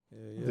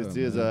This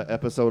is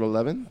episode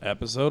 11.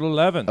 Episode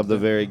 11. Of the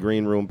Very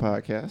Green Room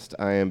podcast.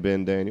 I am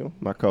Ben Daniel.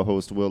 My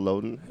co-host, Will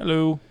Loden.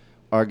 Hello.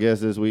 Our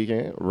guest this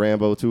weekend,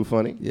 Rambo Too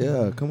Funny.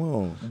 Yeah, come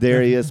on.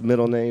 Darius,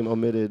 middle name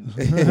omitted.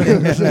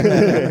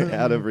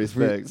 Out of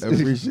respect. I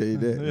appreciate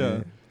that,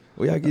 man.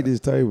 Where y'all get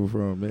this table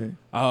from, man?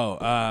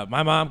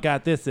 My mom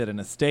got this at an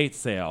estate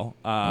sale.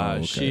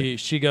 Okay.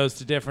 She goes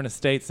to different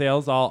estate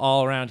sales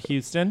all around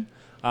Houston.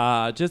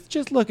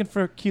 Just looking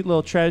for cute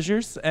little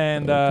treasures,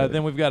 and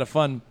then we've got a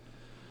fun.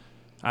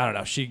 I don't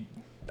know.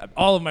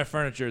 All of my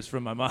furniture is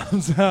from my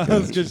mom's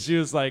house because she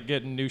was like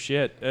getting new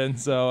shit, and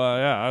so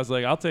I was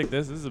like, I'll take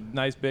this. This is a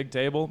nice big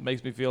table.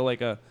 Makes me feel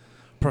like a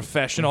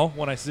professional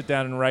when I sit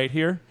down and write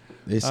here.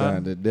 They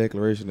signed the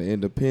Declaration of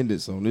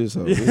Independence on this.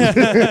 That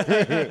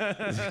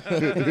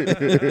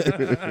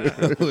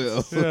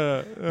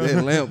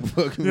lamp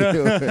fucking me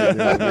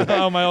up.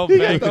 Oh, my old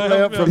bank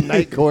lamp from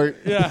Night Court.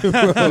 Yeah.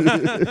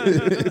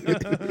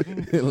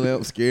 That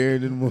lamp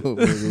scared and bro.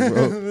 This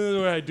is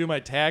where I do my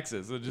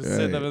taxes. I'm just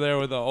sitting over there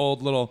with an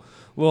old little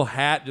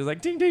hat, just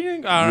like ding, ding,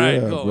 ding. All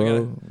right, cool. We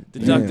gotta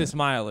deduct this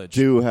mileage.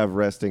 Do have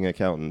resting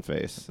accountant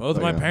face. Both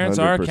of my parents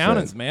are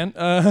accountants, man.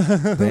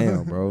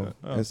 Damn, bro.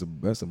 That's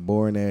some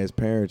boring ass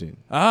parenting.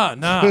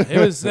 Nah. It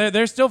was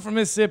they're still from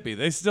Mississippi.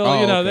 They still,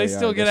 they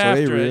still get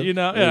after it. You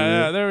know,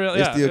 they're real.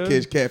 They still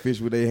catch catfish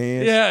with their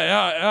hands.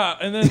 Yeah.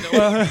 And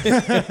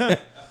then.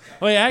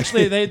 Well,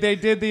 actually, they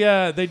did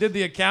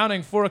the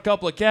accounting for a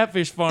couple of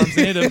catfish farms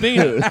in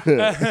Adabina.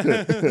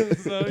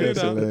 So, That's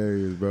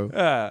hilarious, bro.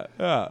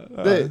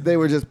 They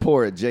were just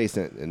poor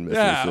adjacent in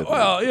Mississippi.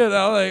 Yeah,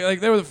 well, like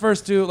they were the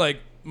first two. Like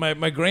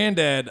my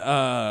granddad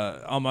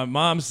on my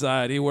mom's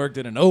side, he worked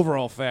at an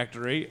overall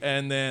factory,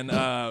 and then he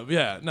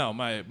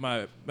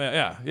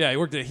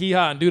worked at Hee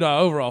Haw and Doodah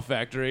overall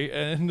factory,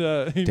 and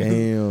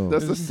damn,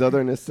 that's the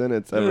southernest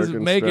sentence ever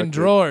constructed. Making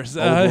drawers.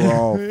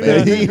 Overall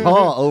the Hee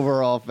Haw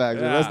overall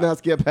factory. Let's not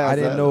skip past that. I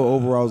didn't know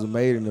overalls were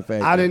made in the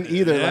factory. I didn't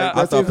either. Yeah.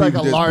 That seems like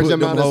a large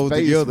amount of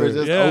space together. for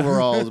just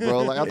overalls, bro.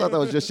 Like I thought that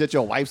was just shit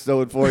your wife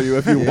sewed for you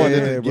if you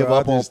wanted to give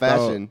up on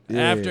fashion.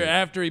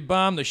 After he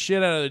bombed the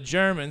shit out of the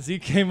Germans, he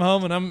came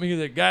home and I'm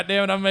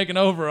goddamn it, I'm making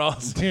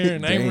overalls here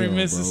in Angry,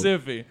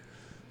 Mississippi.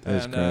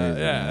 That's and, crazy.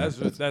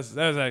 that was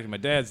actually my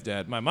dad's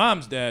dad. My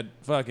mom's dad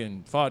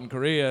fucking fought in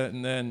Korea,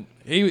 and then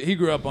he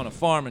grew up on a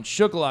farm in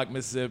Shuqualak,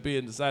 Mississippi,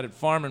 and decided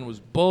farming was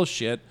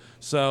bullshit.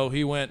 So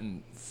he went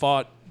and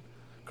fought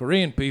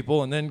Korean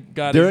people, and then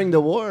got during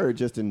the war or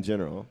just in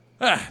general.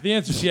 The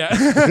answer's yeah.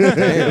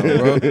 Damn,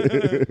 bro.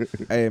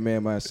 Hey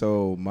man, my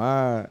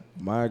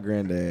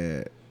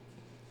granddad,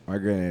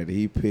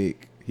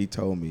 he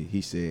told me,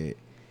 he said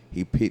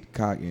he picked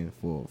cotton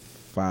for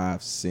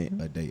 5 cents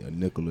a day, a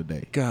nickel a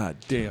day. God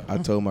damn. I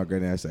told my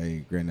granddad, I said,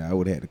 hey, granddad, I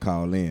would have had to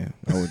call in.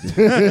 I would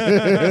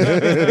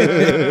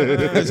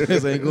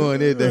just ain't going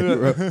there,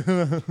 bro.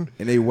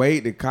 And they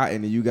weighed the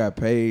cotton and you got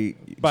paid.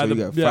 So you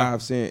got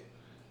 5 cents.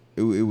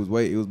 It was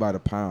by the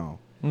pound.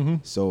 Mm-hmm.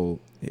 So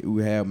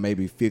we have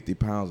maybe 50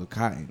 pounds of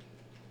cotton.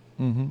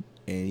 Mm-hmm.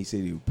 And he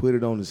said he would put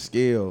it on the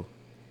scale.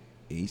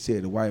 And he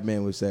said the white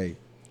man would say,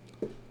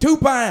 2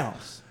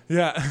 pounds.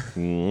 Yeah.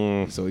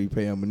 So he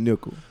pay him a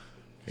nickel.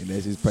 And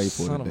that's his pay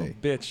for Son the day. of a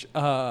bitch.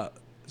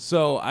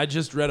 So I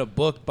just read a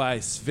book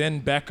by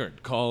Sven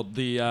Beckert called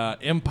The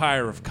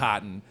Empire of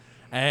Cotton.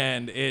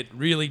 And it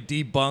really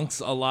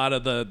debunks a lot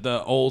of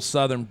the old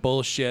Southern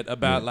bullshit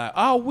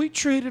about we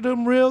treated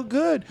them real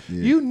good.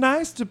 Yeah. You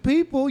nice to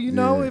people, you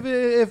know.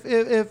 If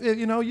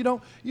you know you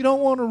don't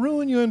want to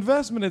ruin your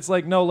investment. It's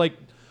like no, like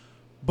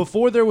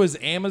before there was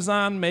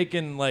Amazon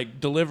making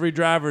like delivery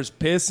drivers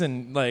piss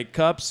in like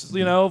cups,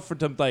 you know,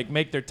 to like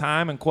make their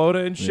time and quota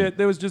and shit.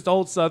 There was just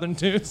old Southern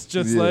dudes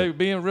just like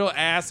being real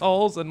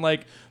assholes and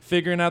like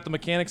figuring out the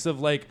mechanics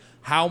of like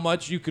how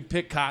much you could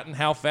pick cotton,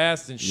 how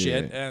fast and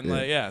shit.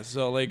 And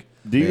so like.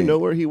 Do you know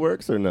where he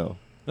works or no?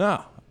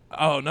 No.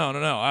 Oh, no.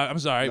 I'm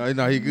sorry.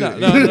 No, he good.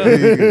 No.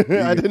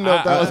 I didn't know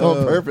if that was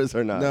on purpose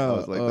or not. No, I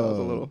was like, that was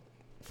a little.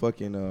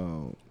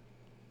 Fucking,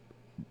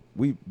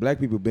 we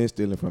black people been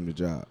stealing from the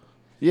job.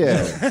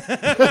 Yeah.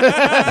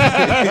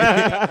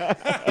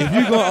 if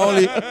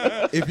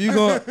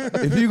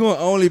you gonna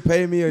only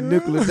pay me a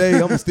nickel a day,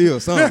 I'ma steal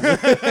something.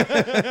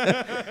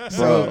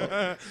 So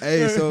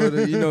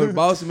the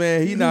boss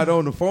man, he not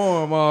on the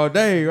farm all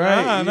day,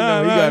 right? He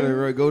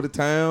gotta go to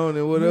town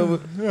and whatever.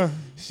 Yeah.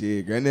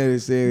 Shit, granddaddy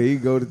said he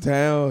go to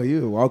town, he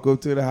would walk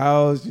up to the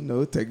house,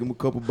 take him a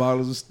couple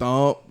bottles of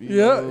Stomp.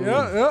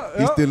 Yeah.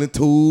 He's stealing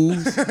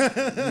tools.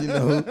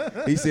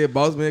 He said,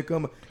 boss man,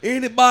 come on.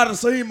 Anybody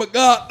seen my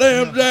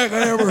goddamn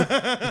jackhammer?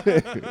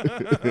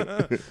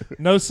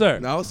 No, sir.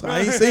 No, so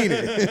I ain't seen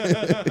it.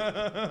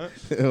 At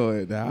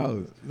the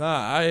house.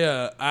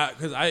 Nah,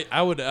 because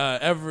I would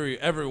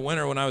every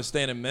winter when I was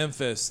staying in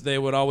Memphis, they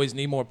would always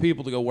need more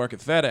people to go work at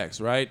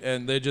FedEx, right?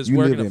 And they just you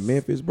work lived in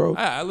Memphis, bro?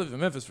 I lived in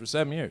Memphis for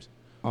 7 years.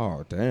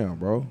 Oh damn,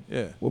 bro.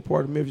 Yeah. What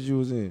part of Memphis you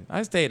was in?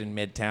 I stayed in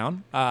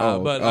Midtown,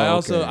 but I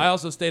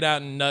also stayed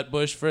out in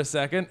Nutbush for a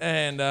second,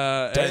 and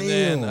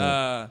then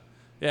I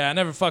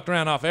never fucked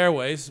around off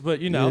Airways,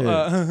 but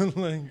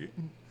like.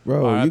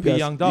 Bro, you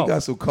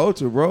got some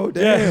culture, bro.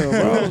 Damn,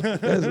 bro.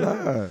 That's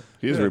live.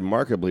 He's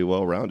remarkably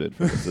well-rounded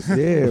for this.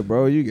 Yeah,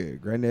 bro. You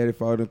get granddaddy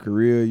fought in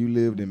Korea. You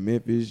lived in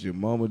Memphis. Your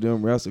mama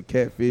done wrestled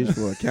catfish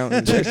for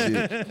accounting. That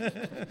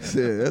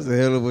shit. That's a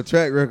hell of a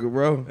track record,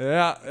 bro.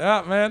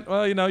 Yeah, man.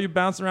 Well, you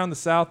bounce around the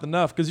South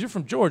enough because you're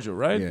from Georgia,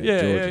 right?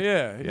 Yeah.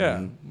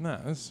 Mm-hmm.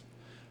 No,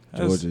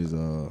 Georgia's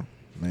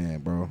man,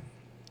 bro.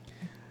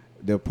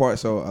 The part,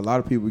 so a lot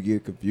of people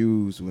get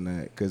confused when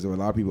that, because a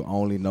lot of people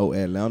only know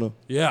Atlanta.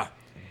 Yeah.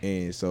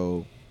 And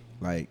so,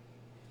 like,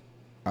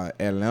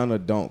 Atlanta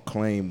don't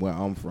claim where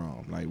I'm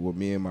from, like where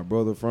me and my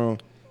brother from.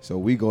 So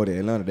we go to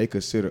Atlanta, they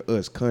consider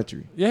us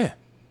country. Yeah.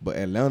 But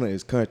Atlanta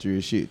is country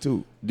as shit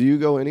too. Do you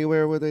go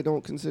anywhere where they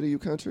don't consider you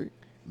country?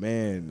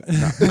 Man,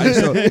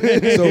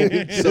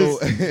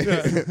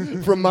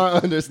 from my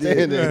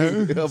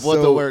understanding of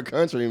what the word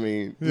country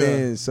means.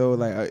 Man, so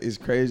like it's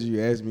crazy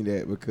you asked me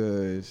that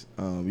because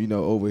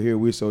over here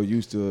we're so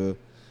used to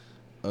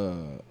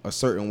a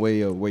certain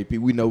way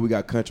people. We know we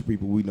got country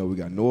people, we know we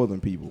got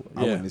northern people.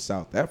 I went to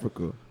South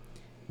Africa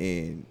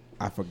and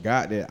I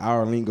forgot that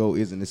our lingo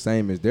isn't the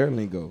same as their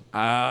lingo.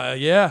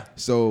 Yeah.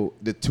 So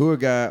the tour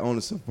guide on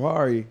the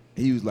safari,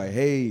 he was like,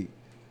 "Hey,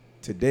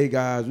 today,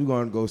 guys, we're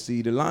gonna go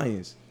see the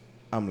lions."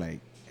 I'm like,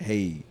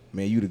 "Hey,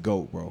 man, you the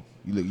GOAT, bro.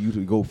 You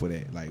the GOAT for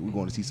that. Like, we're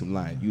going to see some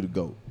lions. You the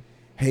GOAT.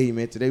 Hey,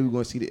 man, today we're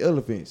going to see the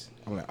elephants."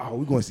 I'm like, "Oh,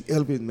 we're going to see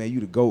elephants, man. You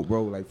the GOAT,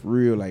 bro. Like, for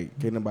real. Like,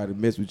 can't nobody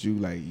mess with you.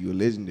 Like, you a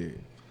legendary.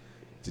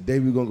 Today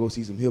we're going to go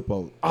see some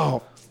hippos."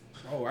 Oh,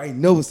 I ain't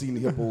never seen the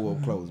hippo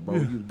up close, bro.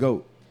 You the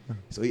GOAT.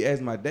 So he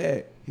asked my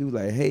dad. He was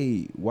like,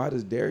 "Hey, why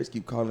does Darius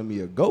keep calling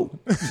me a GOAT?"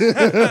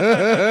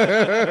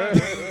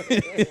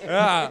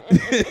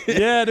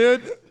 Yeah,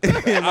 dude.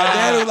 And my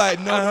dad was like,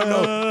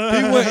 no.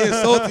 He wasn't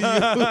insulting you.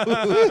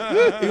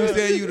 He was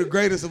saying you the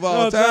greatest of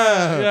all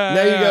time.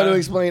 Now you got to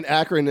explain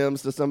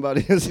acronyms to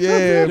somebody.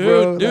 Yeah,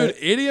 bro. Dude,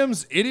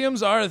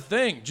 idioms are a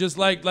thing. Just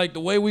like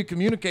the way we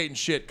communicate and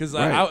shit. Because,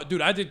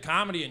 I did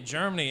comedy in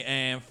Germany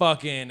and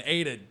fucking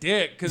ate a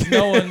dick because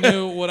no one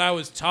knew what I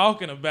was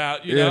talking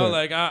about. You know,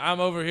 like I'm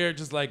over here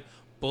just like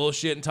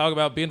bullshit and talk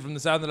about being from the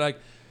South. And they're like,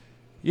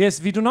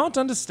 "Yes, we do not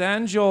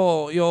understand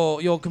your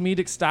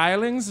comedic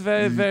stylings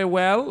very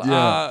well."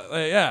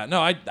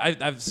 No,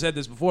 I've said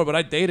this before, but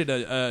I dated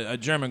a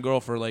German girl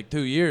for like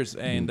 2 years,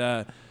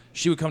 and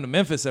she would come to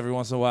Memphis every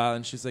once in a while,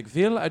 and she's like,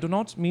 "Phil, I do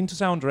not mean to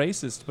sound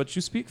racist, but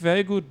you speak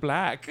very good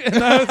black."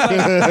 And I was like,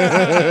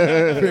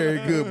 very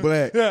good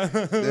black.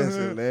 That's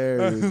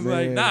hilarious, man.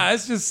 Like, nah,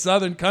 it's just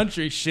Southern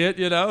country shit,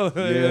 you know?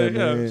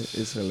 Man,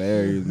 it's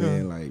hilarious,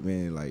 man.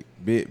 Like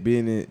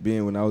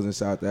being when I was in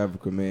South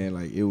Africa, man,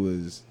 like it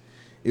was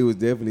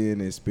definitely an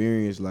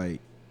experience.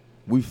 Like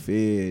we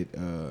fed,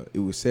 it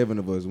was 7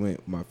 of us went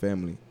with my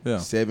family. Yeah.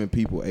 7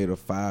 people ate a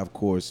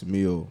 5-course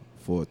meal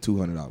for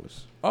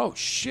 $200. Oh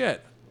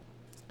shit.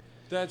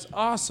 That's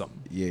awesome.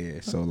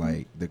 Yeah, so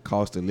like the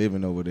cost of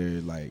living over there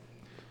is like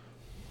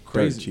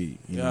crazy cheap,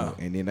 you know.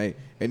 And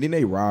then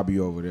they rob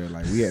you over there.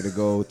 Like we had to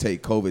go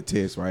take COVID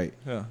tests, right?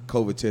 Yeah.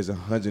 COVID test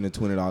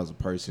 $120 a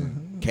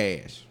person,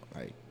 cash.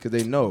 Like, cause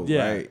they know,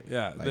 right?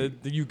 Yeah, like,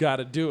 you got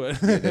to do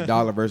it. The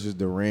dollar versus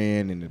the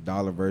rand and the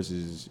dollar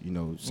versus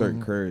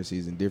certain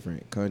currencies in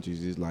different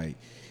countries is like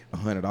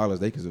 $100.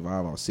 They can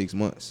survive on 6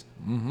 months.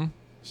 Mm-hmm.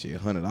 Shit,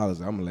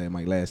 $100.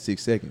 Might last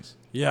 6 seconds.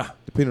 Yeah,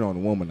 depending on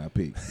the woman I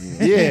pick.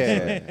 You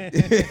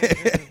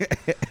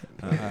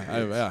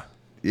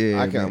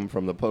know? I come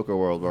from the poker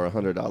world where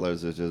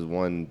 $100 is just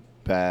one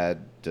bad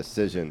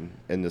decision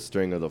in the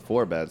string of the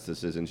 4 bad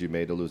decisions you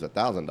made to lose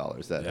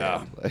 $1,000 that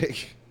day.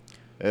 Like,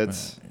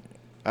 it's.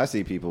 I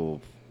see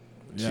people.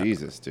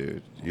 Jesus,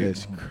 dude.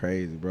 It's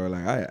crazy, bro.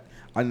 Like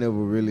I never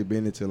really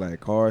been into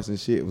like cars and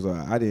shit. So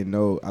I didn't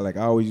know. I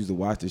always used to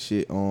watch the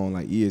shit on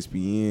like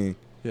ESPN.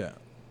 Yeah.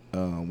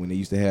 When they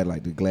used to have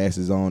like the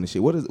glasses on and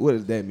shit. What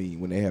does that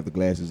mean when they have the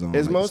glasses on?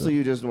 It's like, mostly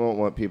you just won't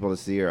want people to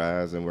see your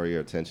eyes and where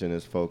your attention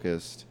is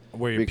focused.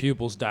 Where your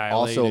pupils dilate.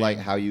 Also, like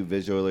how you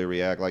visually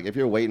react. Like if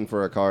you're waiting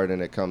for a card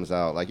and it comes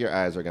out, like your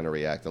eyes are going to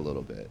react a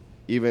little bit.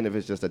 Even if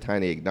it's just a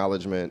tiny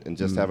acknowledgement and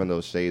just having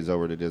those shades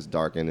over to just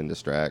darken and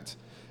distract.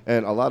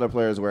 And a lot of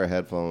players wear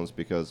headphones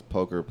because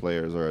poker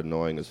players are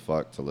annoying as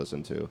fuck to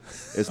listen to.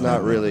 It's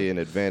not really an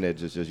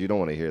advantage. It's just you don't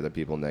want to hear the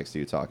people next to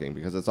you talking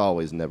because it's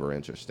always never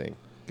interesting.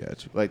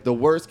 Gotcha. Like the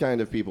worst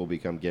kind of people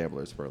become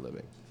gamblers for a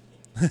living.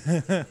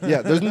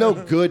 Yeah, there's no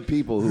good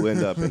people who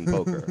end up in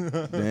poker.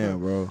 Damn,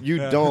 bro.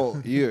 You're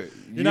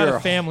not a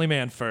family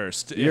man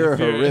first. You're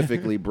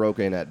horrifically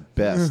broken at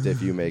best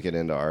if you make it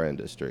into our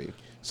industry.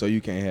 So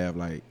you can't have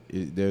like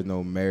there's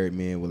no married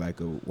men with like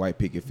a white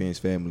picket fence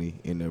family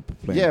in their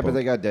playing. Yeah, poker. but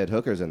they got dead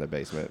hookers in the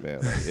basement,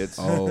 man. Like it's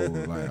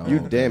you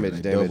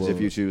damage if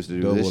you choose to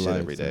do this shit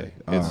every day.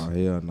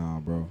 Hell nah,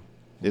 bro.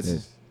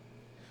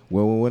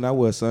 Well, when I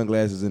wear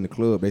sunglasses in the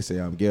club, they say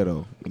I'm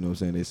ghetto. You know what I'm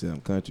saying? They say I'm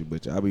country,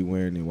 but I be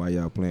wearing it while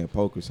y'all playing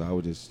poker. So I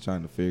was just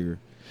trying to figure.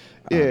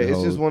 Yeah,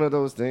 it's just one of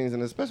those things,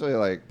 and especially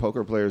like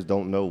poker players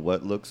don't know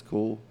what looks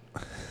cool.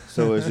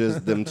 So it's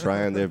just them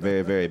trying their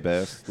very, very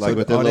best. Like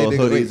with their are little they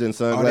hoodies and Are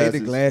sunglasses. they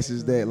the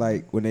glasses that,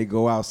 like, when they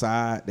go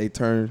outside, they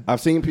turn?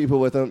 I've seen people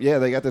with them. Yeah,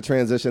 they got the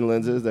transition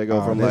lenses. They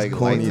go from that's like light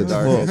corny to as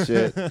dark fuck. and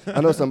shit.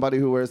 I know somebody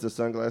who wears the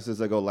sunglasses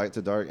that go light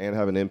to dark and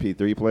have an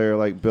MP3 player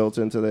like built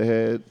into their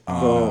head.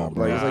 Oh, So,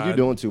 bro. like, it's like you're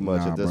doing too much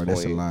Nah, at this bro, point.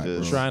 that's a lot,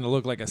 bro. Trying to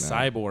look like a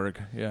cyborg.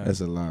 Yeah.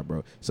 That's a lot,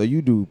 bro. So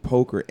you do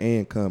poker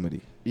and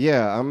comedy.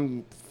 Yeah,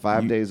 I'm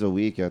 5 days a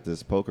week at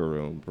this poker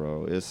room,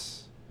 bro.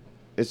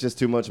 It's just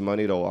too much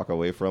money to walk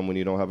away from when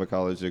you don't have a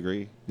college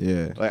degree.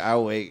 Yeah. Like, I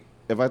wait.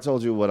 If I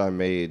told you what I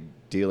made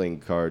dealing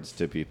cards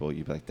to people,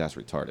 you'd be like, that's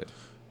retarded.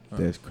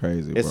 That's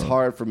crazy, It's bro.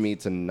 hard for me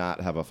to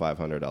not have a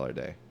 $500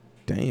 day.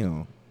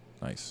 Damn.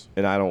 Nice.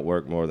 And I don't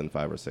work more than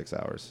 5 or 6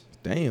 hours.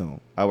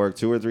 Damn. I work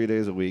 2 or 3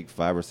 days a week,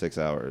 5 or 6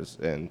 hours.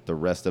 And the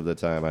rest of the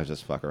time, I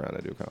just fuck around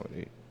and do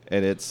comedy.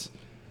 And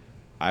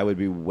I would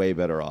be way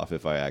better off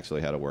if I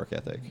actually had a work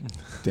ethic.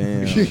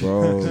 Damn,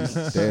 bro.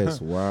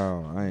 That's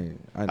wild.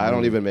 I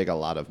don't even make a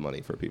lot of money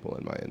for people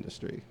in my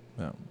industry.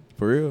 Yeah.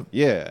 For real?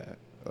 Yeah.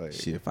 Like,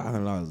 Shit,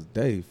 $500 a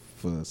day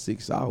for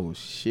 6 hours.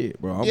 Shit,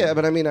 bro. yeah,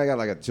 but I mean, I got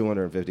like a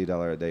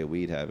 $250 a day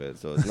weed habit,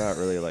 so it's not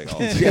really like all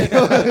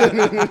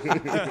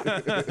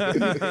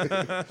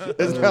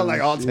it's not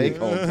like all take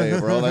home pay,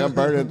 bro. Like I'm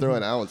burning through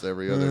an ounce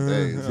every other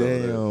day.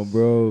 So Damn,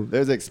 bro.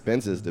 there's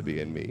expenses to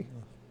being me.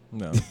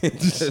 No.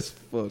 That's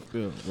fucked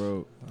up,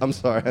 bro. I'm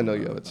sorry, I know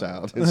you have a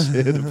child and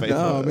shit. to pay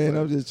No, for. man,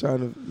 I'm just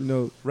trying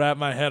to, Wrap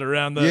my head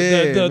around the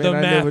Yeah, man, I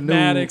never knew.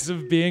 mathematics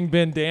of being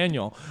Ben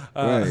Daniel.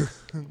 Right.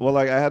 Well,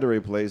 like I had to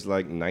replace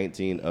like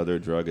 19 other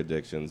drug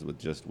addictions with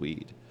just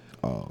weed.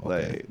 Oh, okay.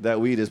 Like that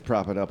weed is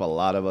propping up a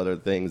lot of other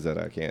things that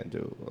I can't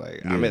do.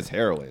 Like I Yeah. miss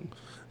heroin.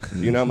 Do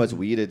you know how much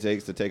weed it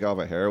takes to take off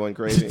a heroin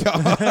craving?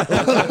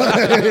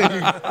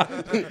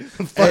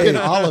 Fucking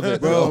all of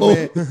it, bro, bro.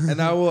 man.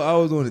 And I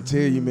was going to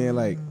tell you, man,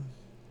 like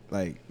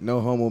no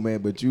homo, man,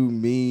 but you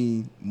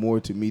mean more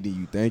to me than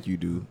you think you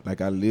do. Like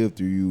I lived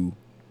through you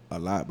a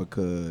lot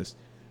because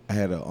I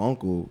had an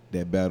uncle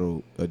that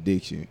battled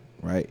addiction,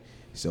 right?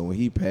 So when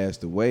he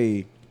passed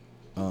away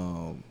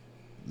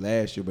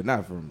last year, but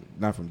not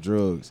from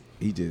drugs,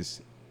 he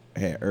just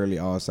had early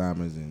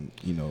Alzheimer's and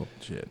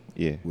Shit.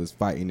 Yeah. was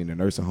fighting in the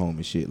nursing home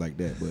and shit like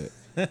that, but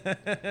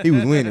he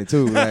was winning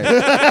too. Like,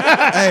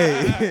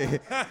 hey,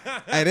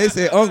 they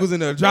said uncles in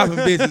there dropping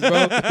bitches, bro.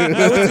 Like,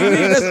 what you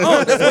mean? That's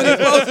what he's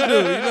supposed to do.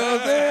 You know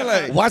what I'm saying?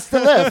 Like, Watch the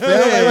left,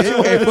 yeah,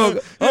 man. hey, fuck,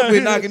 I've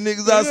been knocking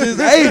niggas out since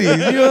the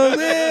 80s. You know what I'm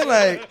saying?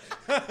 Like,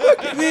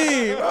 what you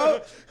mean,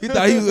 bro? He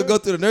thought he was gonna go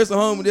to the nursing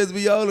home and just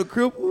be all a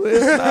cripple.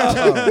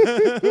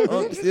 Nah.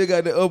 Uncle still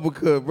got the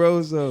uppercut,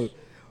 bro. So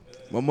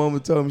my mama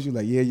told me, she was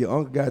like, yeah, your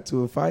uncle got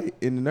to a fight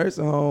in the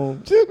nursing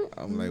home.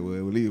 I'm like,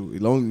 well,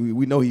 as long as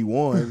we know he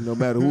won, no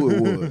matter who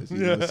it was. You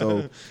know?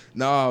 So,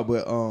 nah,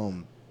 but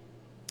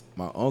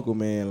my uncle,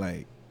 man,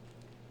 like,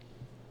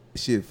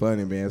 shit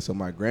funny, man. So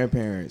my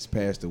grandparents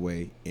passed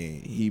away,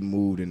 and he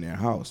moved in their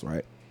house,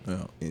 right?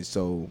 Yeah. And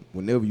so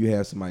whenever you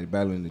have somebody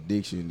battling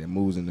addiction that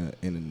moves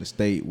in the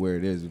state where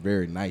there's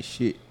very nice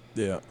shit,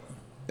 Yeah.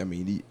 I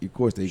mean, of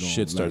course they gonna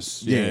Shit like,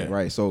 starts- yeah.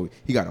 right. So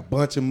he got a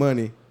bunch of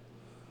money.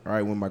 All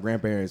right, when my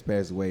grandparents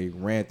passed away,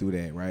 ran through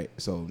that, right?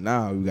 So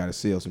now we got to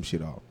sell some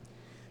shit off.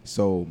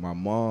 So my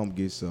mom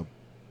gets a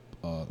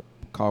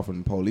call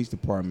from the police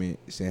department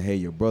saying, hey,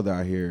 your brother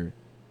out here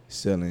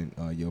selling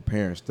your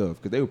parents' stuff.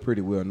 Because they were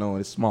pretty well known.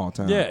 It's small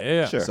town.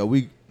 Yeah. Sure. So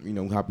we,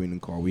 hop in the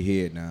car. We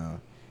head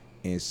down.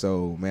 And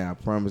so, man, I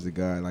promised the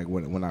guy, like,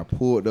 when I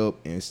pulled up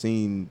and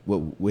seen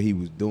what he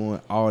was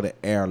doing, all the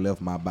air left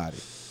my body.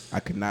 I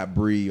could not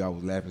breathe. I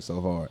was laughing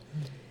so hard.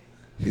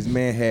 This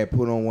man had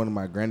put on one of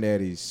my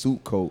granddaddy's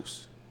suit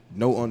coats,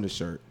 no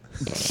undershirt,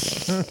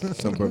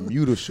 some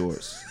Bermuda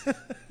shorts,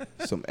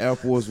 some Air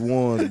Force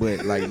Ones,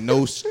 but like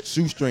no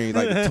shoestrings,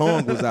 like the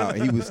tongue was out.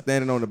 He was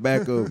standing on the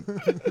back of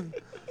them.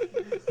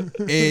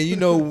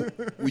 And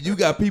when you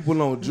got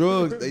people on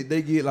drugs,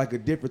 they get like a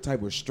different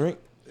type of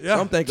strength. Yeah.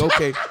 So I'm thinking,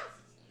 okay.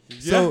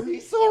 So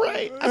He's so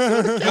right.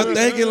 I'm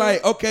thinking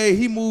like, okay,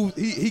 he moved.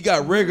 He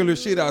got regular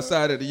shit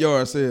outside of the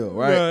yard sale,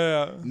 right?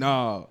 Yeah.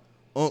 Nah,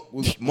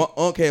 my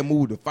unc had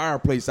moved the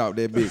fireplace out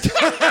that bitch.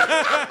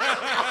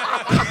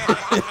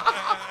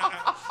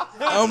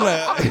 I'm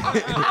like,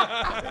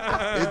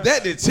 is that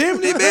the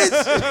chimney,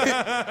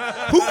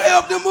 bitch? Who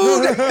helped him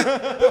move the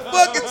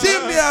fucking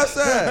chimney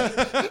outside?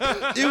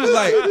 It was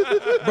like,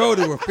 bro,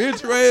 the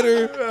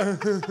refrigerator.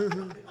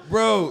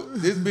 Bro,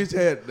 this bitch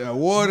had the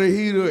water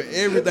heater,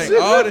 everything,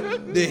 all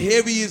the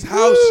heaviest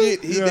house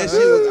shit. That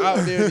shit was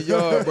out there in the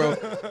yard, bro.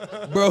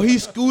 Bro, he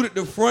scooted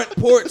the front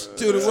porch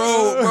to the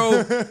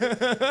road,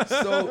 bro.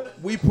 So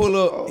we pull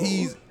up.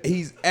 He's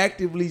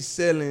actively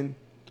selling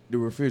the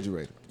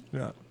refrigerator,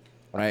 Yeah.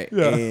 right?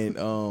 Yeah.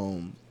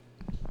 And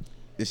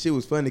the shit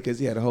was funny because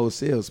he had a whole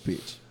sales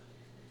pitch.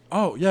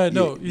 Oh yeah,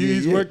 no, Yeah,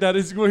 he's yeah. worked out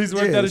his So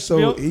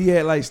spiel. he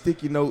had like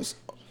sticky notes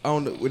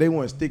on the, they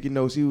weren't sticky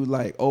notes. He was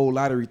like old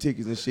lottery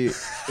tickets and shit.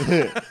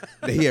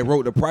 That he had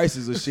wrote the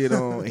prices of shit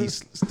on. And he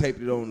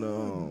taped it on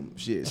the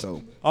shit.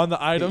 So On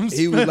the items.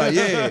 he was like,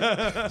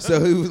 yeah.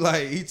 So he was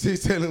like,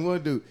 he's telling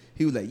one dude.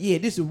 He was like, yeah,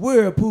 this is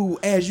Whirlpool,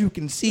 as you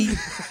can see.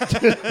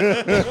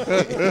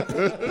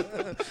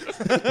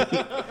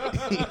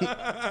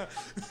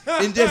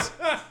 And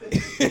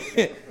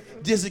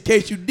just in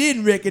case you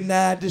didn't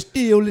recognize, the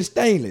steel is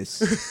stainless.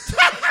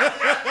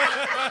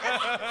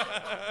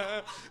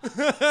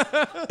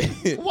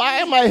 Why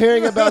am I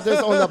hearing about this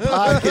on the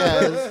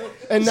podcast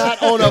and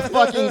not on a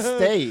fucking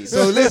stage?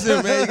 So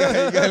listen, man, you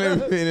gotta let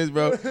me finish,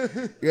 bro.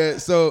 Yeah,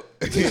 so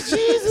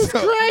Jesus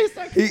Christ.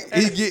 he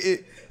get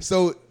it.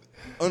 So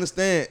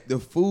understand, the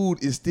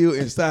food is still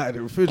inside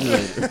the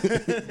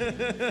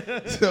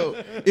refrigerator. So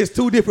it's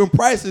two different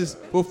prices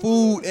for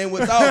food and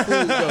without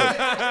food, though.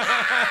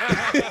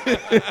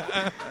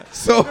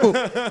 So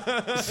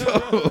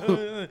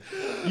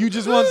You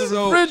just want the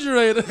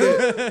refrigerator.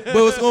 but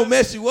what's gonna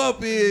mess you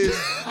up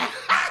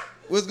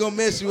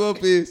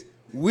is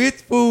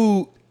with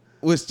food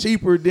was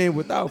cheaper than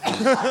without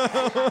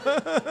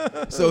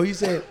food. So he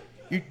said,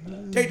 you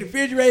take the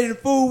refrigerator and the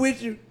food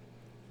with you.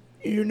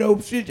 You know,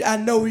 shit, I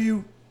know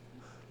you.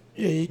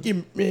 Yeah, give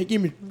me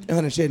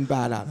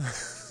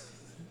 $175.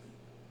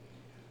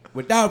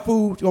 Without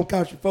food, it's gonna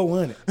cost you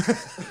 $400.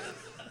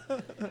 Cause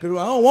I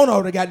don't want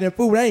all the goddamn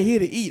food. I ain't here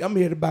to eat. I'm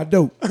here to buy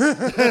dope. I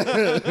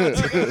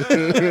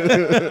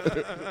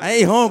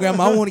ain't hungry. I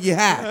want to get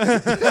high.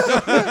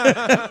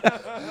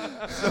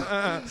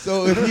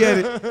 So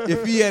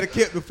if he had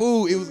kept the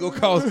food, it was gonna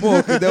cost more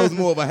because that was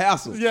more of a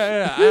hassle.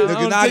 Yeah.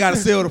 Because now I gotta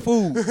sell the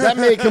food. That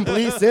made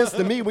complete sense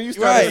to me when you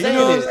started saying you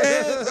know what I'm it.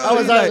 saying? So I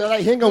was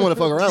like, he ain't gonna want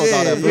to fuck around with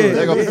all that food.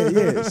 They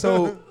gonna- Yeah.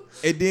 So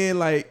and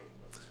then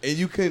and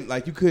you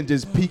couldn't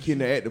just peek in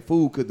there at the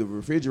food because the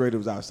refrigerator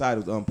was outside,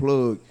 it was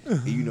unplugged.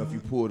 And you know if you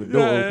pull the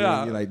door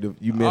open, you're like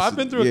you mess. I've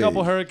been through a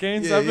couple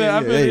hurricanes. Yeah,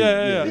 I've been.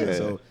 yeah.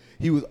 So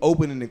he was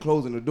opening and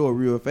closing the door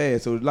real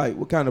fast. So like,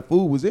 what kind of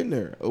food was in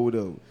there over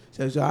there?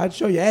 So I'd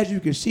show you. As you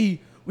can see,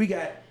 we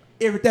got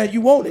everything you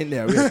want in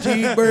there. We got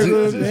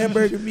cheeseburgers,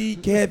 hamburger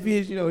meat,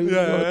 catfish. You know.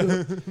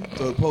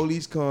 So the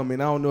police come,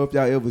 and I don't know if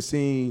y'all ever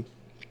seen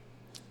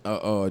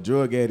a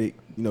drug addict,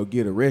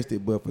 get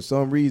arrested, but for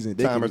some reason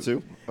Time or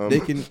two.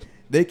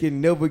 They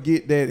can never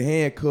get that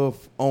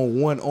handcuff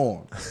on one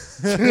arm.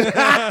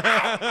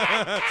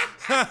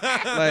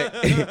 Like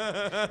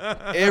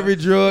every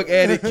drug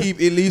addict keep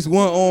at least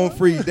one arm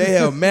free. They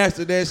have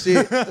mastered that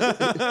shit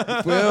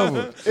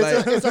forever.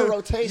 It's a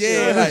rotation.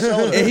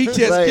 Yeah, and he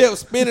just kept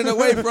spinning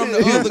away from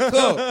the other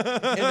cuff.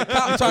 And the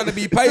cop trying to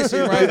be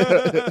patient, right?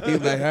 He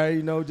was like,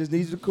 hey, just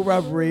need you to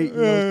cooperate.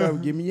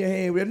 Start give me your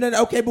hand.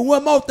 Okay, but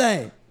one more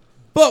thing.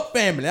 Fuck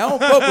family. I don't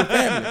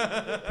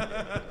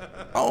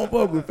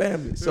fuck with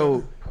family.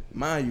 So,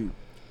 mind you,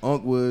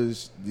 Unc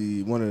was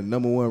one of the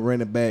number one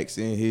running backs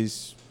in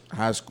his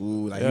high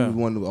school. Like, he was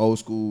one of the old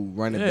school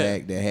running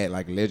back that had,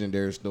 like,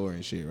 legendary story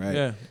and shit, right?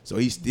 Yeah. So,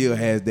 he still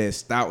has that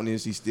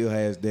stoutness. He still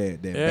has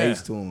that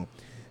base to him.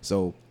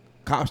 So,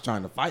 cops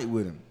trying to fight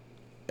with him.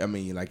 I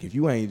mean, like, if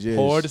you ain't just...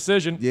 Poor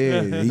decision.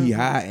 Yeah, he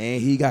high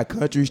and he got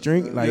country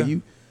strength. Like,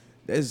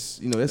 that's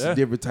a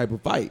different type of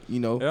fight,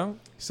 Yeah.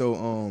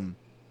 So,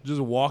 just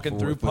walking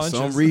through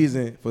punches.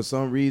 For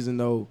some reason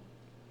though,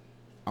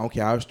 I don't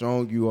care how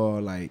strong you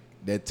are, like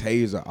that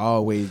taser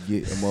always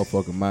get a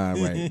motherfucking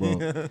mind right,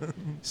 bro.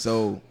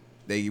 So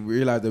they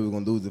realized they were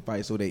gonna lose the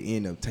fight, so they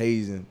end up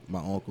tasing my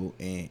uncle,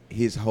 and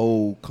his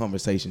whole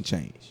conversation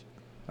changed.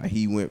 Like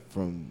he went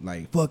from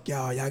like fuck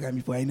y'all got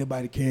me for ain't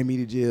nobody carrying me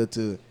to jail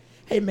to,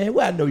 hey man,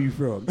 where I know you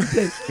from?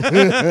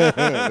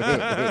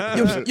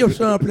 Your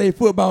son played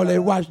football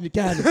at Washington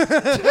County.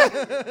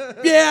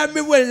 Yeah, I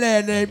remember what his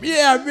last name.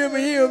 Yeah, I remember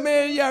him,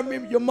 man. Yeah, I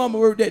remember your mama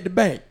worked at the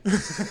bank.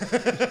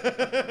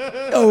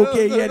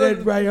 Okay, yeah,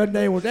 that's right. Her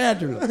name was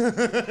Angela.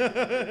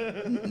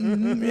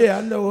 Yeah,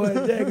 I know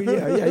her exactly.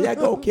 Yeah, y'all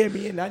go carry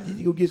me in. I need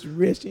to go get some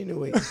rest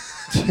anyway.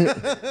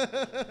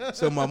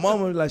 So my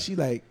mama was like, she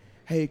like,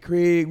 hey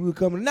Craig, we were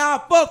coming. Nah,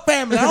 fuck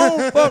family. I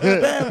don't fuck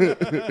with family.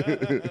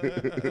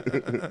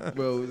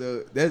 Bro,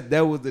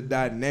 that was the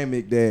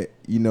dynamic that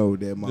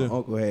that my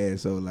uncle had.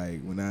 So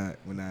like when I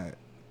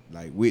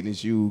like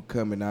witness you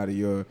coming out of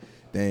your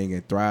thing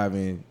and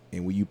thriving,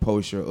 and when you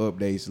post your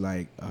updates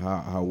like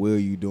how well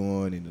you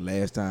doing, and the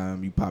last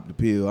time you popped the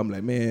pill, I'm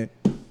like, man,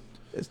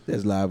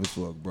 that's live as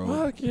fuck, bro.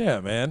 Fuck yeah,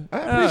 man. I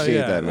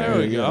appreciate that, man.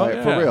 There we go.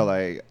 Like, for real,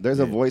 like, there's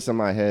a voice in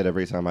my head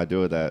every time I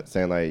do that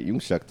saying, like, you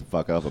can shut the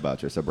fuck up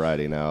about your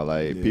sobriety now.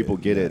 Like, people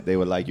get it. They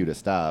would like you to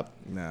stop.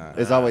 Nah.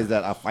 It's always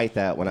that I fight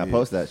that when I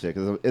post that shit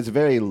because it's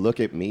very look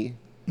at me,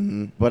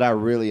 but I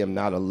really am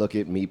not a look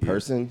at me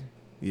person.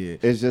 Yeah.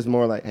 It's just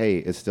more like, hey,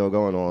 it's still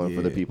going on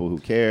for the people who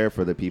care,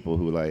 for the people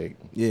who like,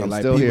 I'm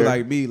like still people here.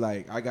 like me,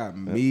 like I got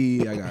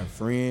I got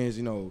friends,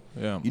 You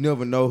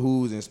never know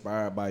who's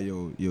inspired by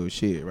your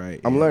shit, right?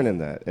 I'm learning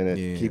that, and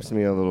it keeps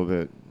me a little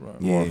bit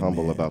more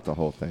humble about the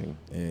whole thing.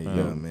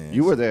 Yeah, man.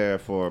 You were there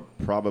for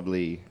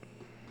probably,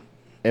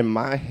 in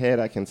my head,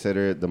 I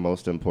consider it the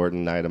most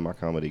important night of my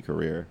comedy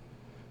career.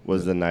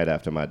 was the night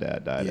after my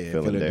dad died at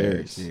Phil and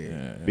Derek's.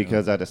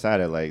 Because I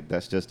decided, like,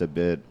 that's just a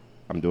bit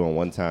I'm doing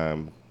one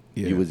time.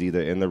 Yeah. You was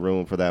either in the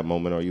room for that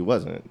moment or you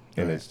wasn't.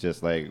 And it's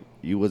just like,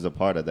 you was a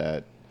part of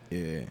that.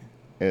 Yeah.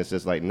 And it's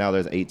just like, now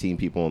there's 18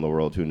 people in the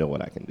world who know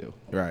what I can do.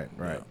 Right.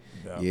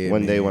 Yeah,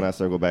 one day when I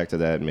circle back to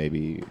that,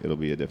 maybe it'll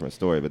be a different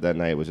story. But that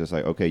night was just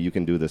like, okay, you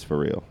can do this for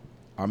real.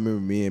 I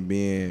remember me and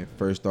Ben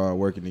first started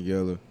working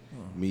together,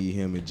 me,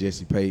 him, and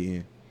Jesse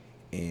Payton.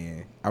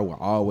 And I would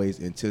always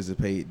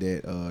anticipate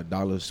that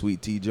dollar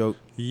sweet tea joke.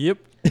 Yep.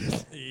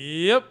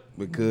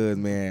 Because,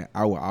 man,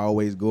 I would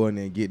always go in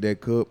there and get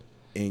that cup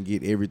and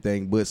get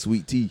everything but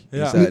sweet tea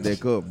inside that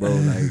cup, bro.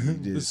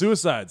 Like, just, the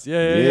suicides.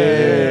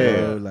 Yeah.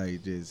 Bro,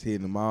 like, just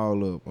hitting them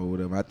all up or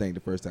whatever. I think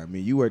the first time me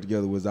and you worked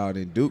together was out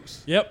in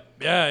Dukes. Yep.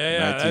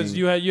 Yeah.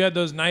 You had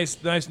those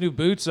nice new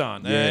boots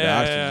on.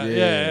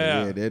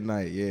 Yeah, that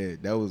night.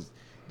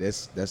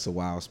 That's a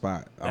wild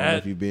spot. I don't know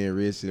if you've been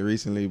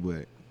recently,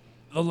 but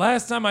the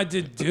last time I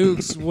did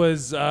Dukes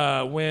was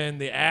when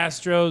the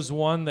Astros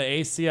won the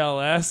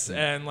ACLS,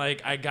 and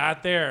like I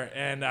got there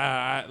and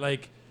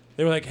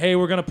they were like, hey,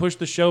 we're going to push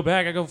the show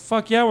back. I go,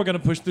 fuck yeah, we're going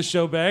to push the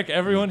show back.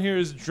 Everyone here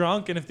is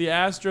drunk, and if the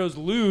Astros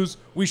lose,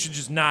 we should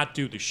just not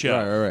do the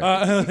show.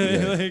 Right.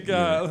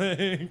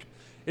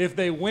 If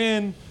they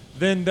win,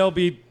 then they'll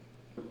be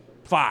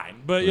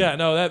fine. But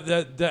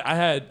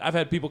that I've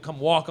had people come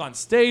walk on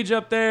stage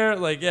up there.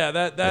 Like,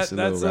 that's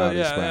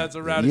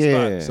a rowdy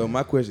spot. So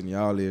my question to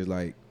y'all is,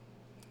 like,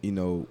 you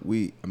know,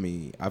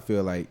 I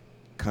feel like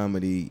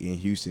comedy in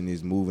Houston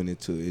is moving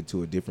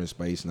into a different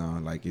space now.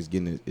 Like, it's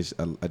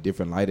a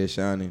different light is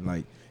shining.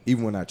 Like,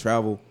 even when I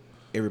travel,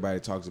 everybody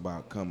talks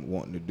about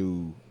wanting to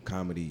do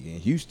comedy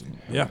in Houston.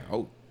 Yeah.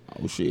 Like,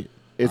 oh shit.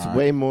 It's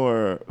way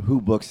more who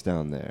books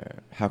down there.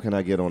 How can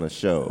I get on a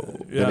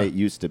show than it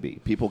used to be?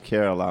 People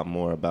care a lot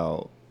more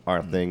about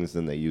our things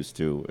than they used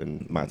to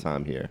in my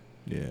time here.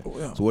 Yeah.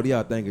 So what do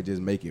y'all think of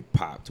just make it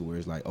pop to where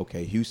it's like,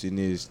 okay, Houston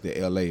is the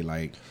LA?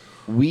 Like,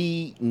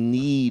 we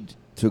need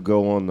to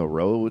go on the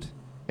road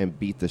and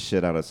beat the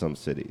shit out of some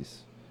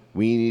cities.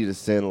 We need to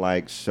send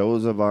like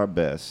shows of our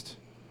best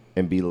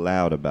and be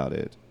loud about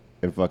it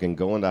and fucking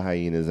go into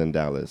Hyenas in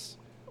Dallas.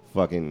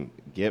 Fucking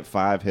get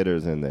 5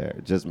 hitters in there,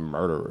 just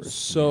murderers.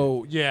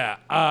 So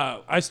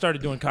I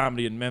started doing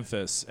comedy in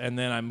Memphis, and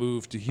then I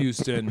moved to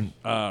Houston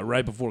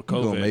right before COVID.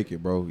 You gonna make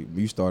it, bro.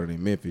 You started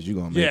in Memphis, you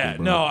gonna make it,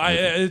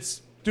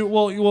 bro.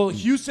 Well,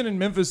 Houston and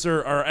Memphis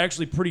are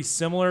actually pretty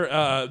similar,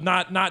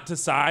 not to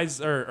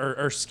size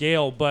or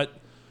scale, but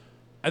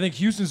I think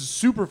Houston's a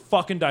super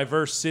fucking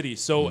diverse city.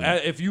 So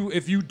if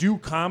you do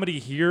comedy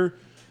here,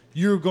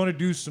 you're going to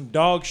do some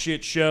dog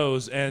shit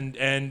shows, and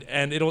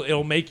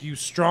it'll make you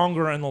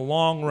stronger in the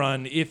long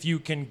run if you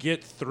can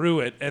get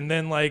through it. And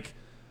then like,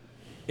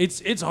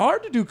 it's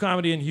hard to do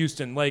comedy in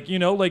Houston. Like, you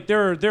know, like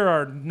there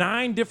are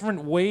 9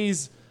 different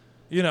ways.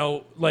 You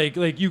know, like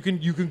you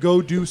can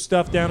go do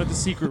stuff down at the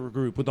secret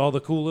group with all the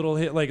cool little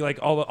hit, like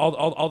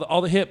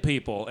all the hip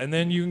people, and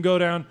then you can go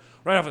down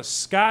right off of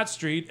Scott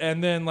Street,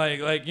 and then like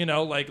in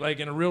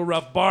a real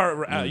rough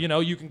bar, you know,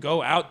 you can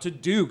go out to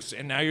Duke's,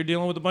 and now you're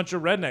dealing with a bunch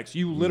of rednecks.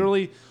 You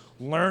literally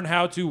learn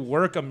how to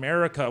work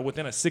America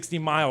within a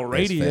 60-mile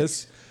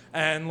radius.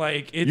 And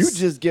like, it's you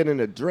just get an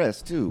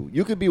address too.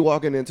 You could be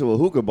walking into a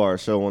hookah bar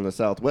show on the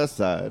Southwest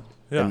Side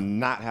and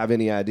not have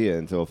any idea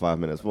until 5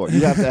 minutes before.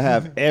 You have to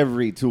have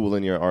every tool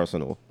in your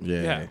arsenal.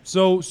 Yeah.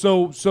 So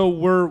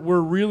we're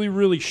really,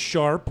 really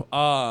sharp.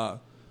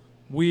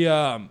 We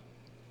and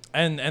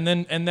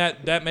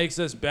that makes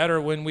us better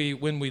when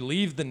we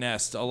leave the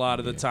nest a lot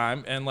of the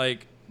time. And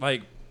like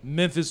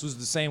Memphis was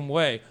the same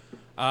way.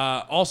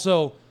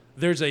 Also,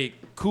 there's a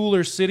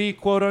cooler city,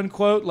 quote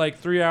unquote, like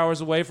 3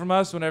 hours away from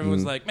us, when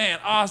everyone's like, man,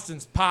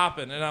 Austin's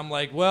popping. And I'm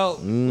like, well,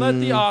 let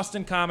the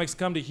Austin comics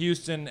come to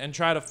Houston and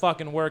try to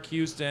fucking work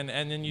Houston.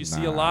 And then you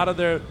see a lot of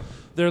their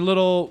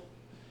little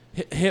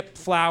hip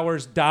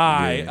flowers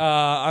die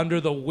under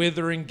the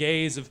withering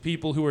gaze of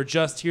people who are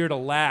just here to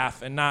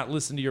laugh and not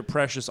listen to your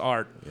precious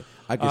art.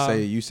 I can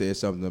say you said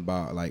something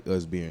about like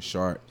us being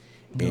sharp.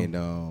 And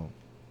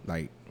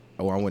I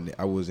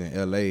was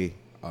in LA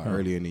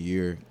earlier in the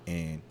year,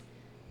 and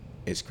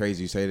it's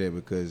crazy you say that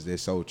because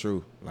that's so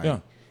true.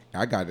 Like,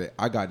 I got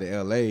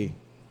to LA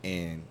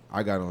and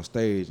I got on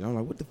stage and I'm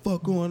like, what the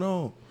fuck going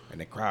on?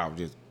 And the crowd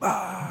just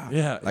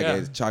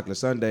at Chocolate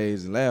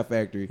Sundays and Laugh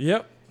Factory.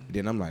 Yep.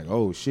 Then I'm like,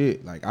 oh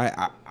shit! Like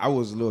I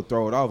was a little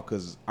thrown off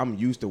because I'm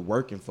used to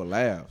working for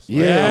laughs.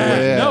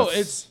 No,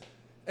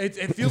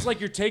 it feels like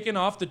you're taking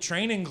off the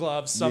training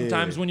gloves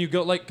sometimes when you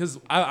go, like, because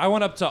I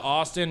went up to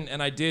Austin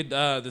and I did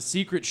the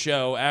Secret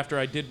show after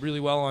I did really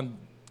well on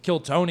Kill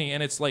Tony,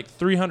 and it's like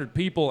 300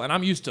 people, and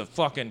I'm used to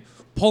fucking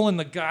pulling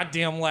the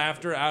goddamn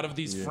laughter out of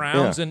these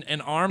frowns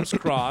and arms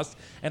crossed,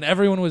 and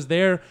everyone was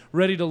there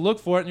ready to look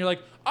for it, and you're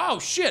like, oh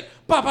shit,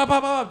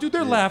 dude,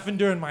 they're laughing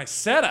during my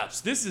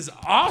setups. This is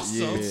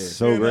awesome. Yeah.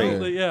 So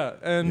great.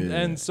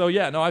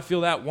 I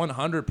feel that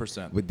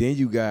 100%. But then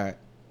you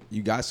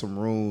got some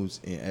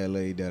rooms in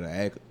LA that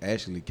are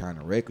actually kind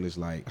of reckless,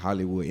 like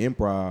Hollywood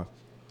Improv.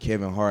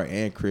 Kevin Hart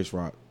and Chris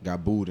Rock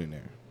got booed in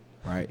there.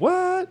 right?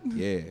 What?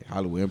 Yeah,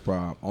 Hollywood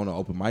Improv on an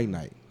open mic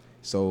night.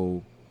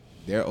 So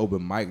their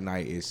open mic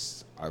night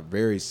is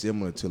very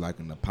similar to like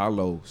an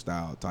Apollo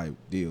style type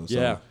deal. So,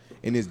 Yeah.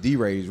 and it's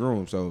D-Ray's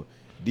room. So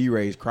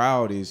D-Ray's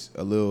crowd is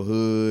a little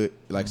hood,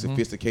 like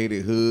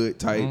sophisticated hood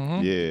type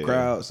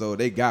crowd. So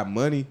they got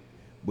money,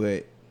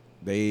 but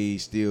they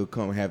still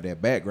come have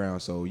that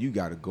background. So you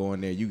got to go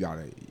in there. You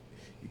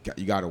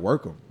gotta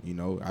work them. You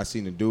know, I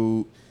seen a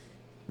dude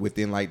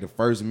within like the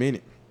first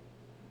minute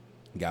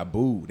got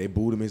booed. They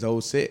booed him his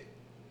whole set.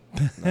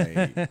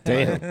 Like,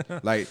 damn.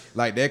 Like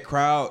that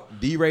crowd,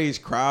 D-Ray's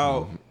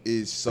crowd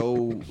is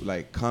so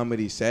like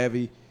comedy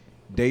savvy.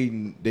 They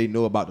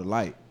know about the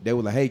light. They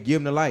were like, hey, give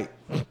him the light.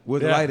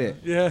 Where's the light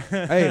at? Yeah.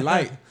 Hey,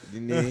 light.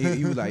 And then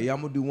he was like, yeah,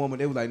 I'm gonna do one more.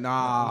 They was like,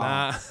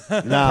 nah.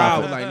 The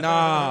crowd was like,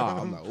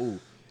 nah. I'm like, ooh.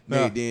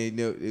 Nah. Then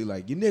they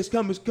like, your next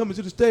coming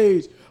to the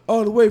stage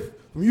all the way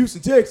from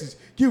Houston, Texas.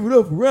 Give it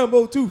up for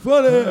Rambo 2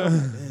 funny.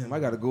 Damn, I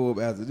gotta go up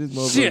after this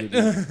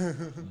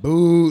motherfucker. Shit.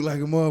 Boo like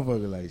a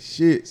motherfucker, like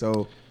shit.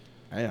 So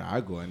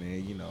I go in there,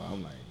 you know,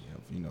 I'm like,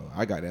 you know,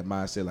 I got that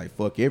mindset like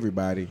fuck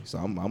everybody. So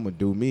I'm gonna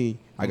do me.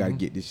 I gotta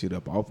get this shit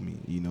up off me,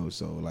 you know.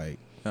 So like,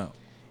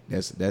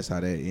 that's how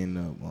that end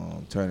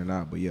up turning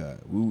out. But yeah,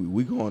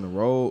 we go on the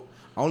road.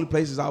 Only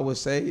places I would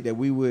say that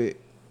we would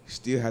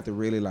still have to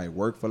really like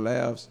work for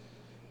laughs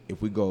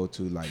if we go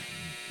to like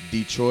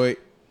Detroit,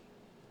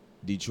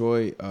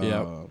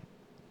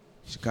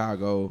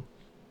 Chicago,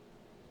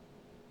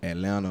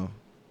 Atlanta,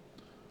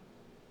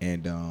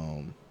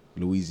 and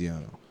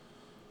Louisiana.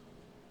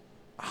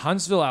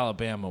 Huntsville,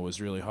 Alabama was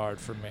really hard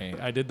for me.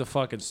 I did the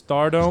fucking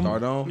Stardome.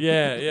 Stardome?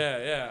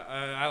 Yeah.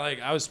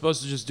 I was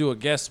supposed to just do a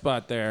guest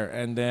spot there,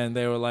 and then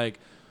they were like,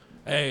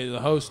 "Hey, the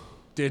host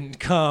didn't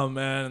come,"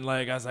 and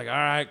like I was like, "All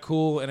right,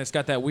 cool." And it's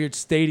got that weird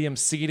stadium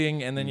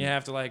seating, and then you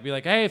have to like be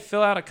like, "Hey,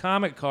 fill out a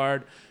comic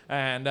card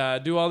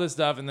and do all this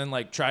stuff," and then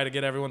like try to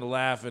get everyone to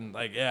laugh, and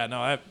like, yeah,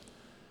 no,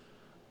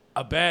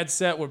 a bad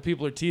set where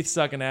people are teeth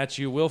sucking at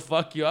you will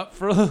fuck you up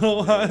for a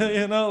little while,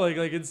 you know, like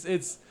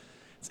it's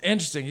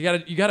interesting. You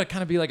gotta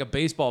kind of be like a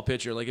baseball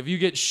pitcher. Like if you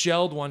get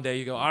shelled one day,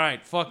 you go, all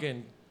right,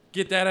 fucking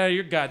get that out of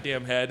your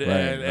goddamn head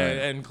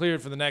and clear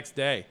it for the next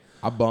day.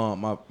 I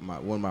bombed my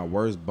one of my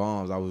worst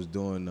bombs. I was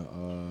doing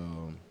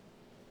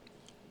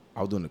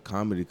the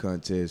comedy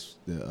contest,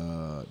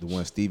 the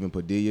one Stephen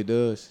Padilla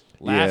does.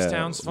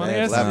 Laughstown's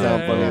funniest.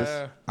 Laughtown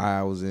funniest.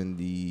 I was in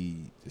the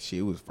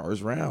shit was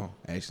first round.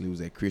 Actually, it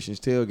was at Christian's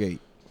Tailgate.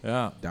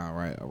 Yeah.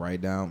 Right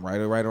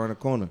around the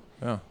corner.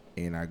 Yeah.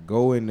 And I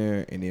go in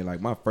there, and then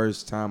like my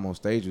first time on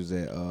stage was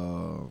at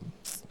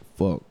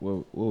what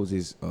was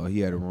his? He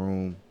had a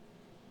room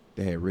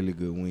that had really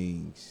good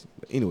wings.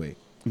 But anyway,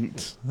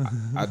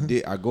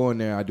 I go in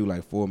there. I do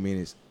like 4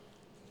 minutes.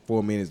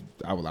 4 minutes.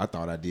 I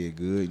thought I did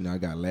good. You know, I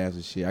got laughs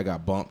and shit. I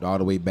got bumped all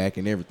the way back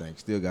and everything.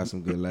 Still got some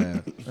good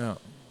laughs. Yeah.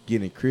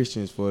 Getting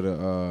Christians for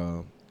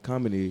the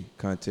comedy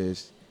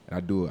contest, and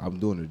I'm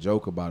doing a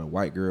joke about a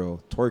white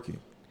girl twerking.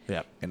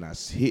 Yep. And I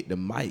hit the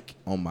mic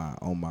on my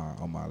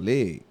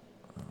leg,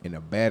 and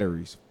the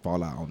batteries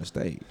fall out on the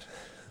stage.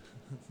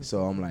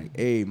 So I'm like,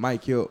 "Hey,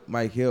 Mike, help!"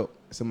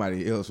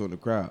 Somebody else from the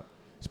crowd,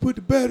 "Let's put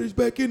the batteries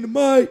back in the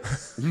mic."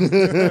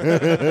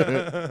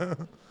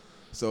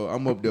 So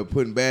I'm up there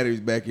putting batteries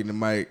back in the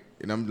mic,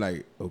 and I'm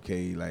like,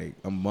 okay, like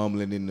I'm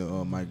mumbling in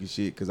the mic and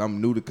shit, cause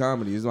I'm new to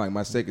comedy. It's like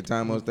my second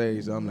time on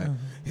stage, so I'm like,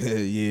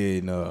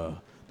 yeah, nah,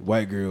 the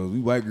white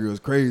girls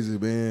crazy,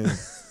 man.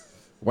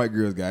 White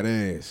girls got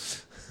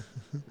ass.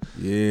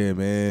 Yeah,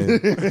 man.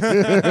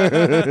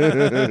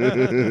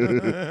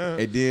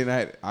 And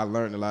then I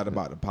learned a lot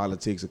about the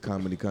politics of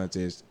comedy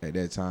contests at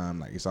that time.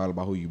 Like it's all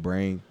about who you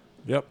bring.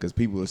 Yep. Because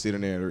people are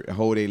sitting there and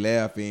hold their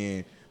laugh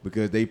in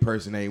because they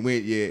person ain't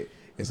went yet.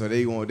 And so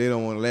they don't want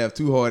to laugh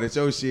too hard at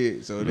your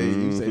shit. So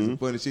you say some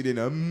funny shit in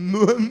there.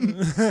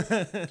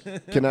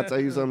 Can I tell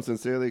you something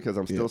sincerely? Because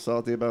I'm still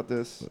salty about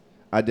this.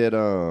 I did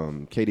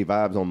Katie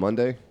Vibes on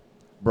Monday.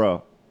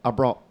 Bro, I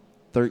brought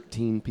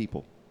 13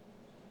 people.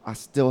 I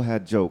still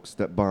had jokes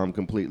that bombed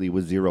completely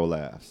with 0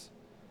 laughs.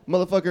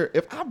 Motherfucker,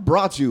 if I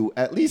brought you,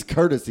 at least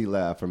courtesy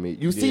laugh for me.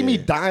 You see me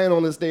dying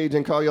on the stage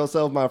and call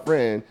yourself my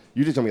friend,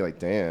 you just gonna be like,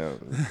 damn,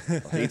 I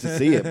hate to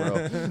see it,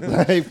 bro.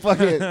 Like,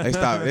 fucking.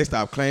 They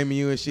stop claiming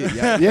you and shit.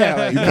 Yeah,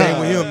 like, you came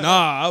with him.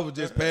 Nah, I was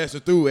just passing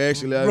through,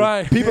 actually.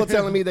 Right. People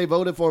telling me they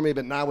voted for me,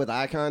 but not with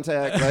eye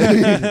contact.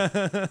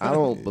 Like, I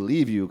don't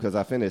believe you because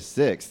I finished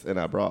 6th and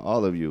I brought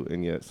all of you,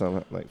 and yet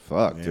somehow, like,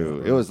 fuck,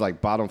 dude. Bro. It was like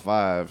bottom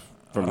 5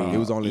 for me. It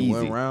was only easy.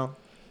 one round?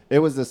 It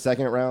was the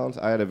second round.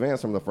 I had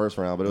advanced from the first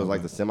round, but it was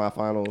like the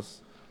semifinals.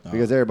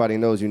 Because everybody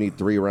knows you need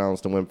 3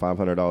 rounds to win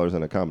 $500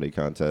 in a comedy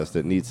contest.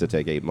 It needs to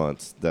take 8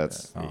 months.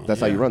 That's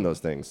how you run those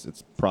things.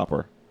 It's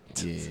proper.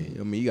 Yeah,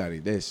 I mean, you got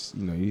it. That's,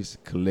 you know, you're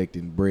just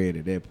collecting bread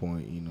at that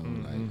point. You know,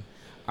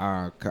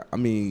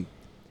 like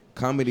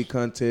comedy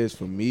contest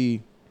for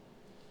me.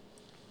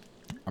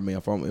 I mean,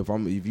 if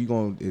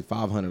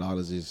 $500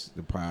 is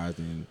the prize,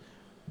 then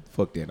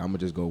fuck that. I'm gonna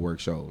just go work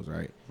shows,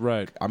 right?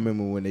 Right. I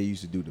remember when they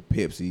used to do the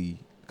Pepsi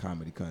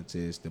comedy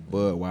contest, the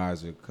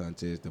Budweiser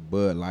contest, the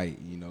Bud Light,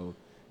 you know,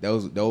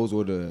 those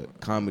were the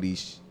comedy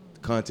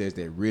contests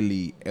that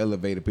really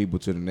elevated people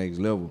to the next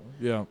level.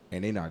 Yeah.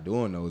 And they not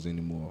doing those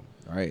anymore,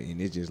 right?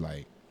 And it's just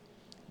like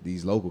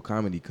these local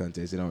comedy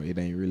contests. It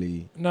ain't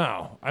really.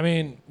 No, I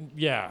mean,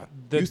 yeah.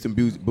 Houston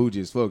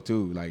bougie as fuck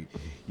too. Like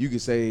you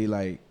could say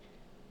like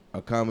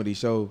a comedy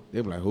show,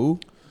 they be like, who?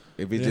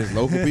 If it's just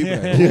local people,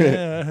 like,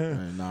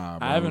 like, nah,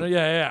 bro. I haven't.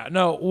 Yeah.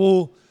 No,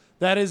 well,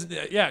 that is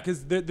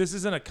because this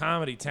isn't a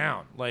comedy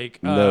town.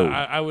 Like, No.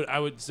 I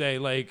would say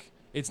like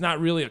it's not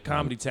really a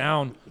comedy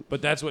town,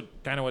 but that's what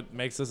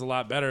makes us a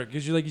lot better.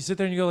 Because you sit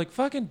there and you go like,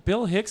 fucking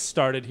Bill Hicks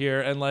started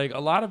here, and like a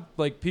lot of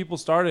like people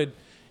started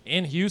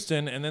in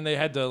Houston, and then they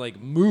had to like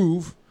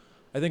move.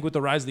 I think with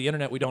the rise of the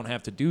internet, we don't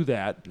have to do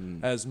that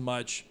as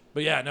much.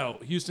 But yeah, no,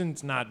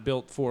 Houston's not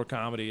built for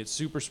comedy. It's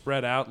super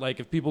spread out. Like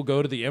if people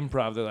go to the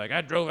Improv, they're like,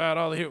 I drove out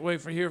all the way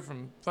from here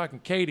from fucking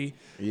Katy.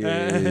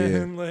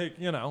 And like,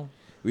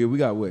 we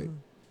got what?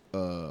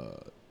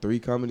 3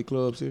 comedy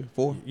clubs here?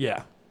 4?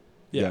 Yeah.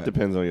 Yeah.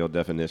 Depends on your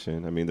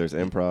definition. I mean, there's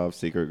Improv,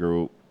 Secret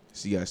Group,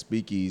 So you got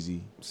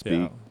Speakeasy. Speak.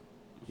 Yeah.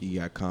 You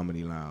got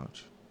Comedy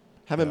Lounge.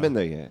 Haven't been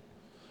there yet.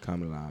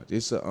 Comedy Lounge.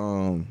 It's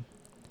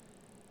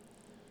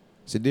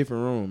a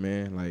different room,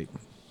 man. Like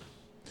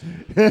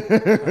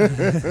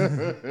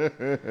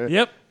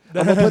Yep.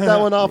 I'm gonna put that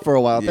one off for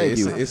a while. yeah, Thank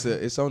you.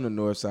 it's on the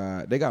north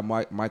side. They got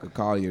Michael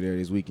Collier there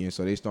this weekend,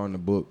 so they starting to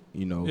book,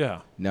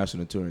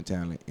 national touring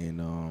talent,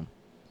 and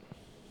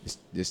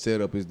the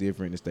setup is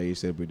different, the stage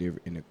setup is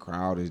different, and the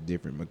crowd is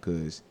different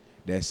because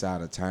that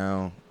side of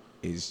town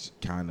is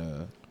kind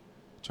of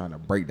trying to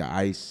break the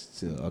ice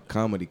to a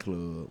comedy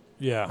club.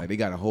 Yeah. Like they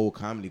got a whole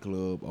comedy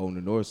club on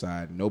the north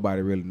side.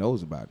 Nobody really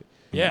knows about it.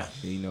 Yeah.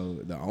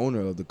 And, the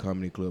owner of the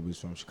comedy club is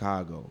from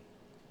Chicago,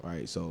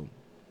 right? So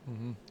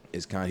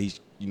it's kind of he's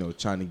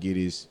trying to get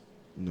his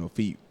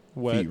feet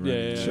Wet. running.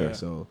 Yeah. Sure.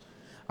 So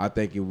I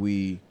think if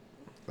we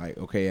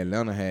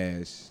Atlanta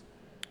has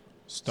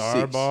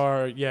Star 6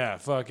 Bar. Yeah.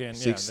 Fucking.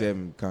 6,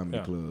 7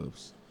 comedy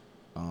clubs.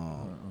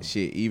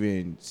 Shit,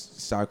 even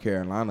South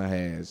Carolina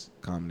has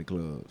comedy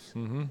clubs.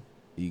 Mm-hmm.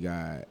 You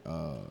got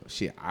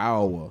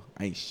Iowa.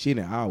 Ain't shit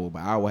in Iowa,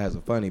 but Iowa has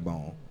a funny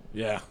bone.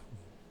 Yeah.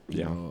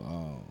 You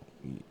know,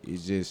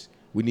 it's just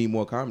we need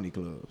more comedy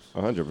clubs.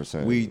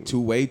 100%. We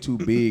way too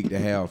big to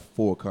have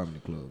 4 comedy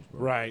clubs,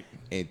 bro. Right.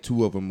 And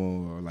 2 of them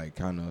are like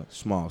kind of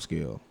small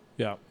scale,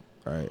 Yeah.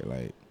 right?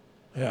 Like,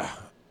 Yeah.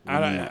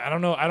 I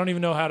don't know. I don't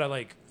even know how to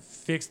like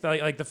fix that.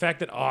 Like the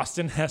fact that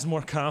Austin has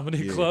more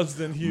comedy clubs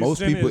than Houston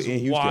most people is in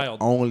Houston wild.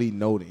 only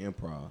know the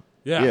Improv.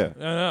 Yeah. Yeah.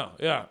 I know.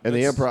 Yeah. and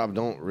the That's- Improv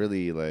don't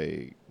really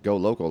like go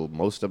local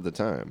most of the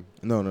time.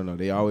 No.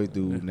 They always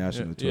do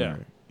national Yeah.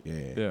 touring.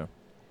 Yeah. Yeah.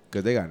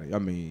 Because they got, I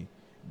mean,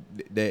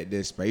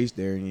 that space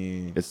they're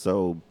in. It's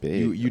so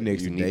big. You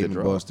next to need Dave and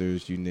draw.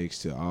 Buster's, you next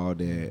to all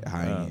that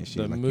high end shit.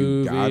 the Like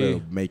movie. you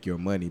gotta make your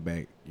money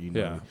back.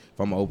 Yeah. If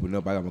I'm gonna open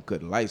up, I gotta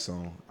cut the lights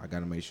on. I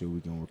gotta make sure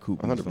we can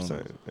recoup.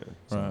 100%. Yeah.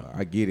 So Right.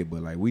 I get it,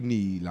 but like we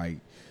need I'm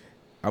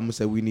gonna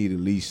say we need at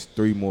least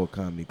 3 more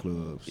comedy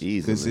clubs.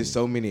 Easily. Because there's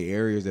so many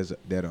areas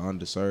that are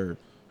underserved.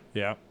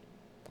 Yeah.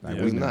 Like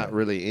There's not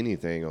really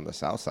anything on the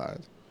south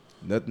side.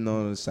 nothing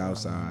on the south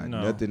side,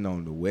 no. nothing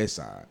on the west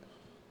side.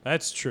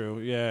 That's true.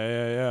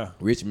 Yeah.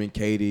 Richmond,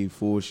 Katy,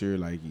 Fulshire,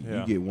 like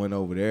Yeah. you get one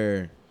over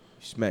there, you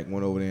smack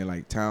one over there in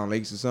like Town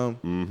Lakes or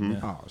something.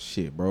 Mm-hmm. Oh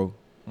shit, bro.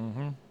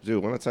 Mm-hmm.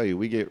 Dude, when I tell you,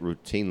 we get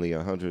routinely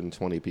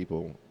 120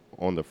 people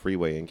on the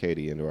freeway in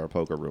Katy into our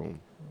poker room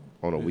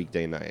on a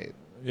weekday night.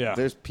 Yeah.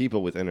 There's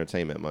people with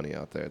entertainment money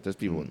out there. There's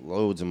people with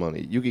loads of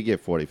money. You could get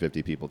 40,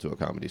 50 people to a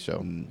comedy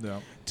show. Yeah.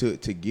 To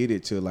get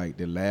it to like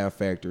the Laugh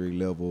Factory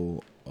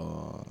level,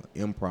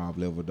 improv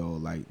level though,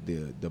 like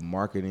the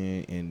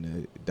marketing and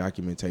the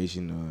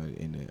documentation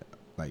and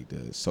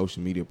the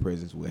social media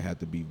presence would have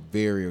to be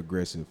very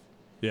aggressive,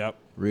 Yep.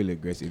 really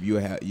aggressive.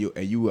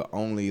 You would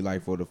only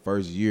like for the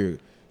first year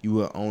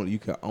you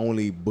can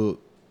only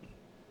book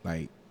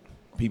like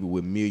people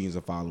with millions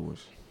of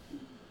followers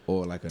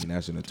or like a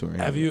national tour.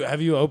 Have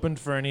you opened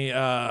for any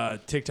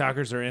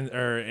TikTokers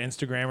or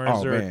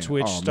Instagrammers or man.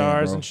 Twitch Oh, man,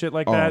 stars bro. and shit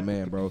like Oh that?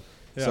 man, bro.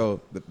 Yeah.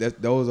 So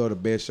those are the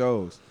best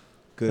shows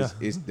because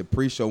it's the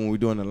pre-show when we're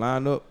doing the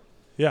lineup.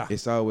 Yeah.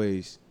 It's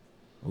always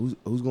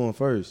who's going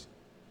first.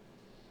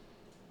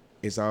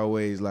 It's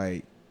always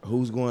like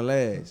who's going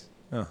last,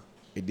 Yeah.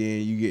 and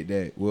then you get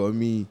that. Well, I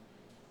mean,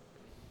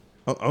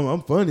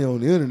 I'm funny on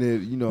the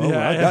internet, you know.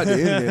 I got the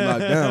internet locked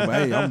down, but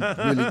hey,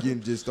 I'm really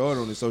getting just started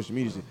on the social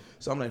media shit.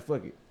 So I'm like,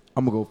 fuck it,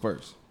 I'm gonna go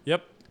first.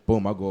 Yep.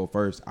 Boom, I go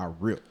first. I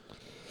rip.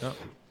 Yep.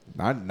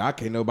 Not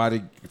can't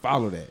nobody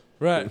follow that.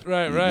 Right. You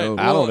know?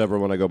 I don't ever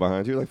want to go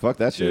behind you. Like, fuck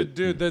that shit.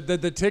 Dude,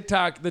 the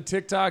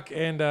TikTok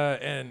and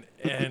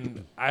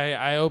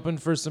I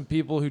opened for some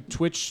people who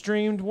Twitch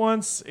streamed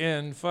once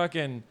in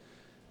fucking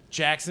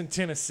Jackson,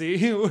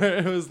 Tennessee, where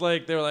it was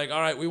like they were like, all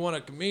right, we want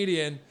a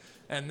comedian,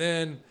 and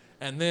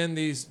then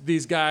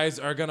these guys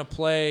are gonna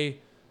play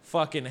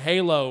fucking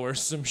Halo or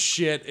some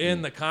shit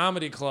in the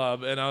comedy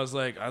club, and I was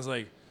like,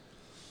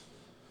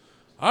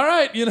 all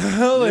right, you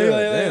know,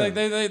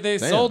 they Damn.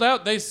 sold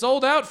out. They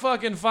sold out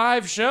fucking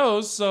 5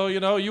 shows. So, you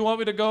know, you want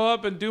me to go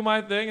up and do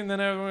my thing, and then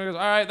everyone goes,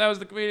 all right, that was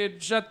the comedian.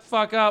 Shut the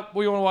fuck up.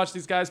 We want to watch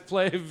these guys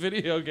play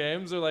video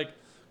games or like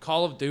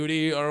Call of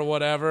Duty or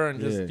whatever, and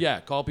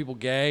just call people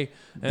gay,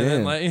 and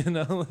then like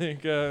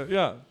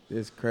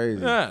It's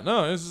crazy. Yeah,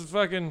 no, this is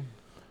fucking.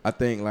 I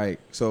think like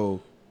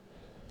so.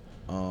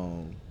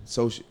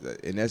 Social,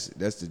 and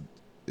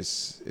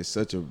it's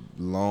such a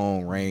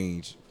long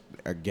range,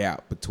 a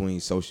gap between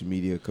social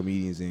media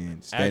comedians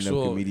and stand-up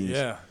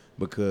comedians,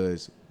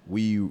 because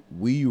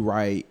we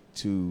write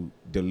to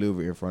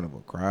deliver in front of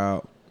a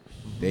crowd,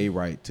 they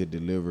write to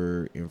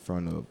deliver in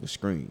front of a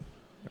screen,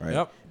 right?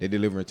 Yep. They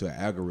deliver into an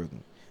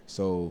algorithm,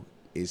 so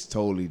it's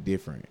totally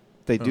different.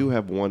 They do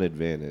have one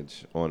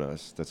advantage on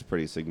us that's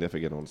pretty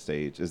significant on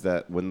stage, is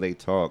that when they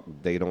talk,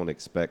 they don't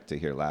expect to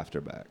hear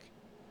laughter back.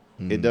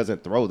 It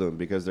doesn't throw them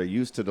because they're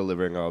used to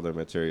delivering all their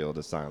material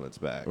to silence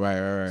back.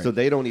 Right. So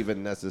they don't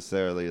even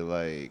necessarily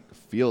like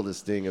feel the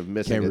sting of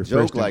missing Can't a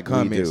refresh joke them like we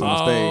comments do. on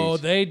Oh,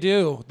 stage. they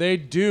do. They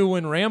do.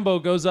 When Rambo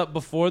goes up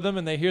before them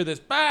and they hear this,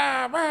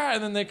 bah, bah,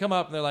 and then they come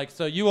up and they're like,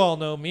 so you all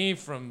know me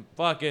from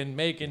fucking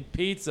making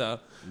pizza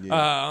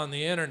on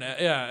the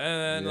internet. Yeah.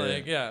 And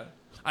then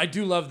I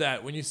do love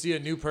that when you see a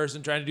new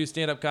person trying to do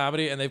stand-up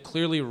comedy and they've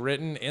clearly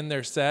written in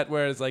their set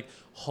where it's like,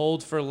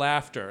 hold for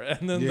laughter.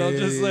 And then they'll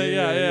just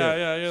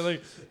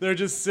like, they're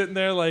just sitting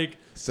there like,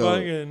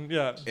 fucking,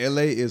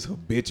 LA is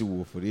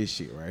habitual for this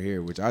shit right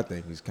here, which I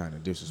think is kind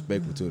of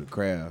disrespectful to the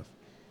craft.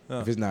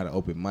 If it's not an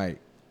open mic,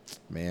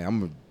 man, I'm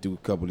gonna do a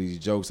couple of these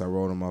jokes I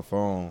wrote on my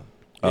phone.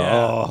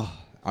 I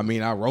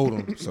mean, I wrote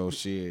them, so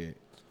shit.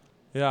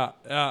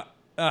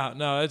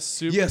 No, it's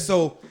super. Yeah,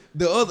 so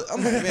the other,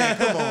 I'm like, man,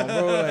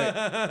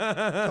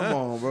 come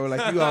on, bro.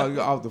 Like you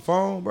off the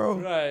phone, bro.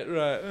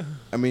 Right.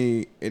 I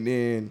mean, and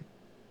then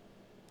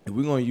if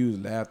we're gonna use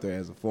laughter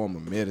as a form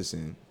of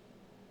medicine,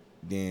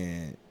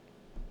 then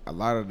a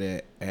lot of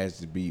that has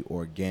to be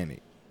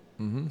organic.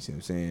 You see what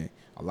I'm saying?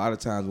 A lot of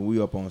times when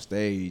we up on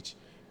stage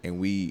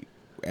and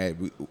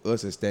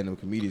us as stand-up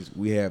comedians,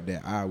 we have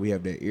that eye, we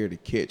have that ear to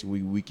catch.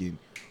 We can,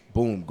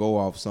 boom, go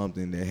off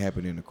something that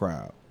happened in the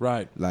crowd.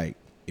 Right. Like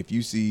if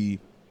you see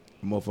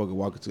a motherfucker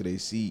walking to their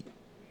seat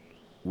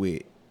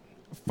with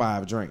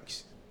 5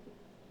 drinks,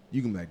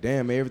 you can be like,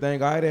 damn, man,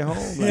 everything all right at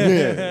home?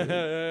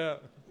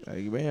 Like,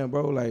 like, man,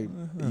 bro, like,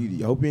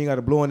 you hope you ain't got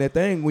to blow on that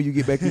thing when you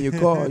get back in your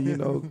car, you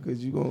know,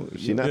 because you going to...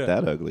 She not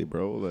that ugly,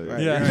 bro. Like,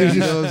 Right, Yeah. right, you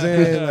know what I'm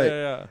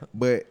saying? Like,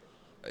 but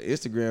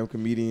Instagram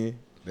comedian,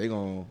 they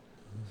gonna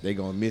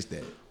miss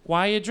that.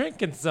 Why you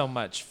drinking so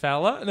much,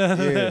 fella?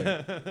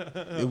 Yeah.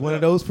 It's one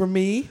of those for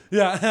me.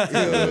 Yeah.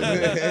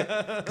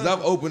 Because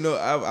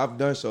I've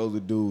done shows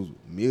with dudes with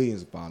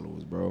millions of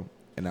followers, bro.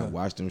 And I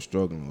watched them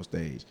struggling on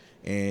stage.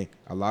 And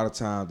a lot of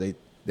times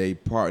they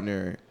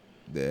partner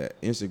the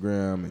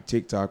Instagram and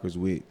TikTokers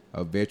with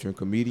a veteran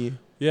comedian.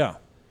 Yeah.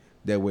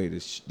 That way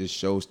the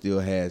show still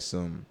has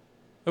some...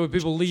 That way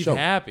people leave Show.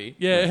 happy.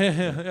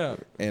 Yeah.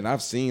 And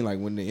I've seen, like,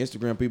 when the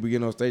Instagram people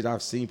get on stage,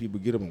 I've seen people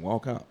get up and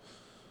walk out.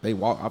 They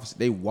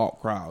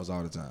walk crowds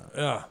all the time.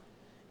 Yeah.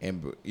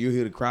 And you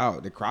hear the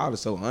crowd. The crowd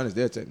is so honest.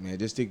 They'll say, man,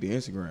 just stick to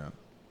Instagram.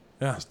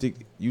 Yeah. Stick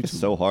to YouTube. It's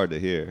so hard to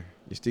hear.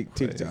 Just stick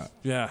to TikTok.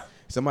 Yeah.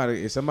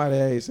 If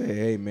somebody say,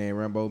 hey, man,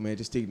 Rambo, man,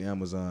 just stick to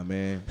Amazon,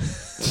 man.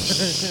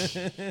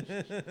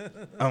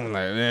 I'm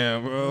like,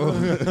 damn, bro.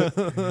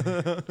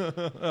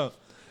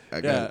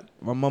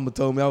 My mama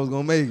told me I was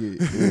going to make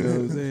it. You know what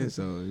I'm saying?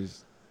 So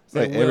it's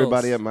like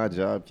everybody at my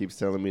job keeps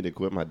telling me to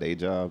quit my day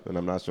job, and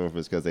I'm not sure if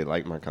it's because they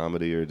like my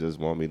comedy or just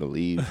want me to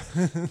leave.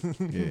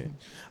 yeah.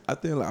 I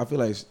feel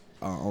like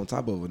on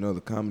top of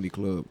another comedy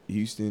club,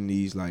 Houston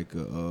needs like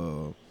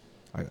a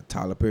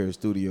Tyler Perry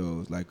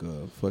Studios, like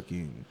a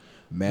fucking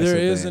massive. There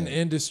is an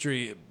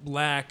industry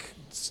that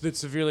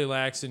severely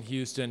lacks in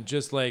Houston,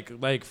 just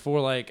like for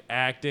like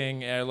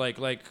acting,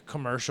 like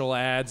commercial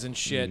ads and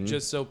shit,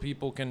 just so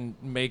people can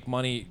make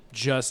money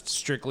just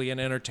strictly in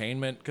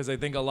entertainment. Because I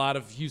think a lot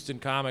of Houston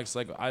comics,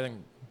 like I think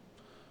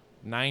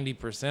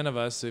 90% of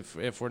us,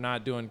 if we're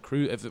not doing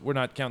if we're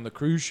not counting the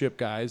cruise ship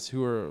guys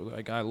who are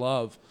like I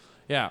love.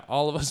 Yeah,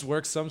 all of us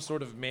work some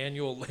sort of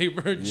manual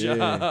labor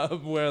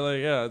job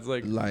where it's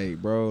like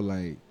bro,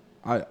 like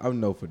I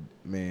know for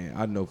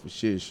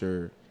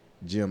sure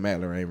Jim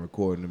Matler ain't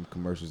recording them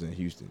commercials in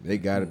Houston. They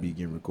gotta be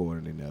getting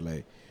recorded in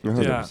LA.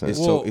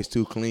 100%. It's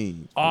too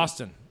clean.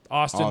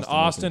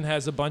 Austin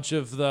has a bunch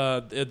of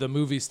the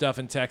movie stuff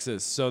in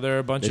Texas, so there are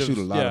a bunch They of shoot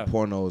a lot of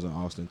pornos in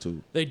Austin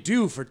too. They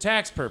do for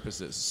tax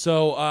purposes.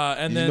 So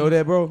Did you know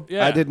that, bro?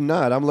 Yeah, I did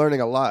not. I'm learning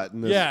a lot.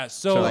 In this. Yeah,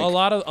 so like a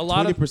lot of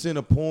 20%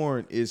 of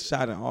porn is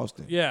shot in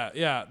Austin. Yeah.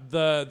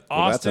 The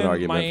Well, that's an Austin,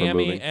 argument for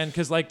Miami, moving. and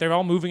because like they're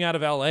all moving out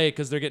of LA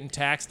because they're getting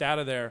taxed out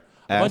of there.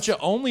 A bunch of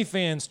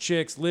OnlyFans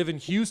chicks live in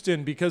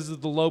Houston because of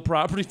the low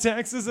property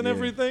taxes and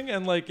everything,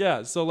 and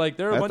so like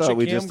there are a I bunch thought of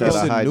we cam just girls.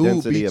 had a high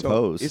density of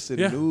hoes. It's a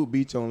new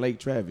beach on Lake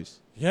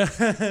Travis. Yeah.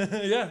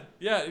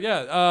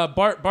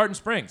 Barton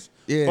Springs.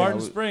 Yeah,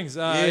 Barton Springs.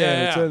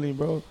 I'm telling you,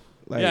 bro.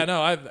 Like, yeah,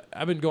 no,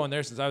 I've been going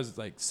there since I was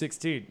like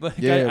 16. Like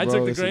Yeah, I bro,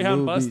 took the it's a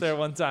Greyhound little bus beach. there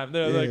one time. They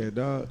were yeah, like,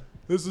 dog.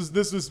 this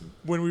was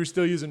when we were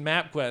still using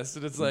MapQuest,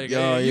 and it's like,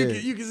 Oh, hey, yeah.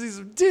 you can see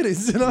some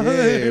titties. And all Yeah,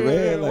 that.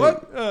 man.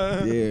 Like,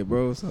 What? yeah,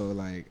 bro. So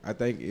like, I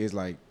think it's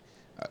like,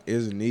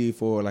 there's a need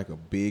for like a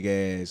big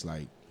ass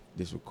like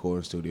this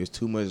recording studio. There's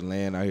too much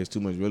land out here. There's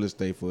too much real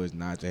estate for us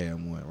not to have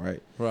one,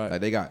 right? Right.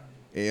 Like they got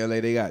in LA,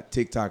 they got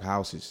TikTok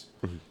houses,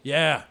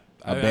 Yeah.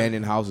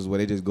 abandoned houses where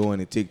they just go in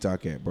and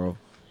TikTok at, bro.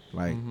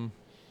 Like.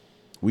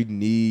 We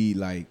need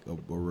like a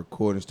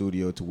recording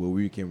studio to where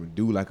we can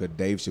do like a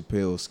Dave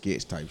Chappelle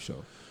sketch type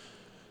show.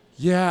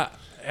 Yeah.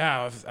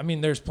 I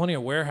mean, there's plenty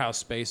of warehouse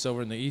space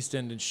over in the East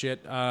End and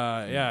shit.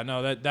 Yeah,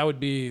 no, that would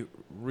be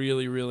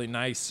really, really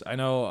nice. I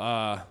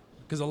know,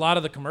 because a lot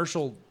of the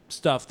commercial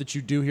stuff that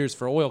you do here is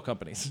for oil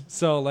companies.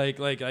 So like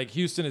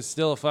Houston is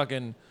still a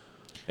fucking.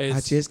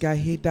 I just got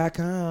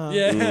hit.com.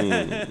 Yeah.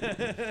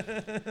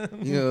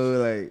 You know,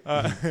 like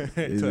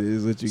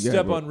is what you got.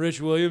 Step bro. on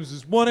Rich Williams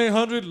is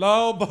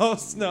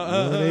 1-800-LAW-BOSS. No.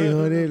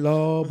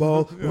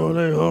 1-800-LAW-BOSS.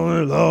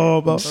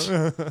 1-800-LAW-BOSS.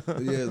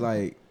 Yeah,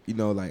 like, you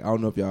know, like, I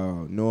don't know if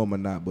y'all know him or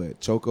not, but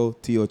Choco,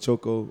 Tio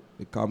Choco,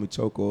 they call me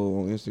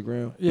Choco on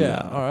Instagram.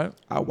 Yeah, all right.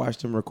 I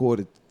watched him record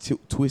a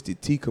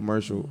Twisted Tea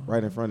commercial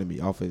right in front of me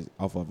off of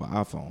an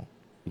iPhone.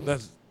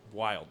 That's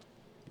wild.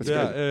 That's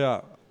yeah,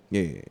 good.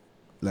 Yeah.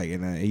 Like,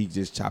 and he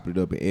just chopped it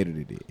up and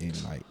edited it.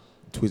 And, like,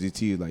 Twisted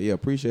Tea is like, yeah,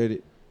 appreciate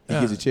it. He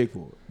gets a check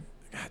for it.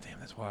 God damn,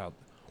 that's wild.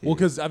 Well,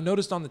 because I've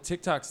noticed on the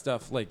TikTok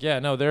stuff, like, yeah,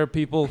 no, there are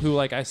people who,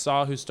 like, I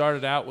saw who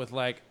started out with,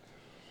 like,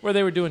 where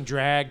they were doing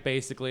drag,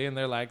 basically, and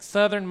they're like,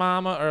 Southern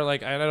Mama, or,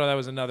 like, I know that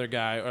was another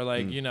guy, or,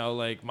 like, you know,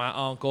 like, my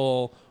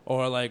uncle,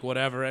 or, like,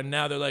 whatever. And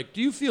now they're like, do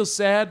you feel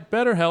sad?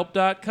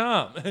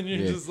 BetterHelp.com. And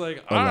you're just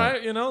like, all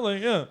right, you know,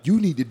 like, yeah. You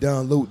need to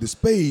download the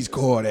Spades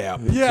Card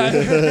app. Yeah.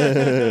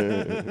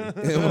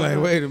 And I'm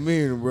like, wait a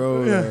minute,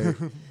 bro.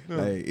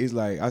 Like, it's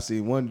like, I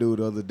seen one dude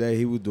the other day,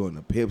 he was doing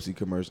a Pepsi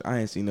commercial. I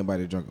ain't seen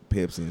nobody drink a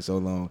Pepsi in so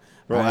long.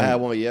 Bro, I had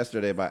one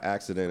yesterday by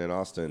accident in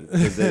Austin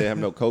because they didn't have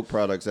no Coke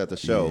products at the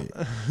show.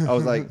 I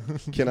was like,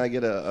 can I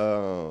get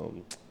a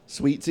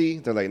sweet tea?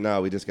 They're like,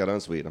 no, we just got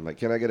unsweet. I'm like,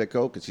 can I get a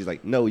Coke? And she's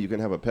like, no, you can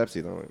have a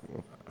Pepsi. I'm like,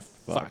 oh,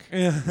 fuck.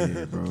 Yeah.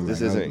 Yeah, bro. This Like, I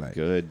was isn't like,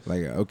 good.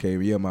 Like, okay,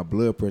 yeah, my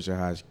blood pressure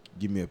high,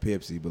 give me a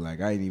Pepsi. But,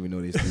 like, I didn't even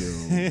know they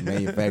still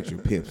manufacture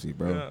Pepsi,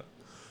 bro. Yeah.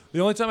 The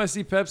only time I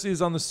see Pepsi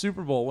is on the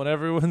Super Bowl when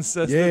everyone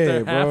says Yeah, that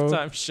their bro.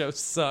 halftime show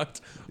sucked,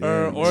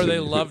 Yeah. or they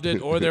loved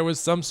it, or there was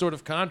some sort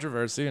of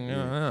controversy. And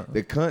yeah.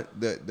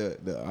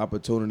 The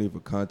opportunity for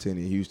content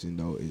in Houston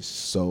though is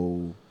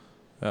so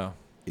Yeah.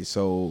 it's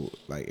so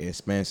like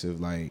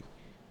expansive. Like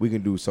we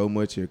can do so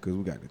much here because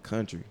we got the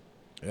country.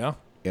 Yeah.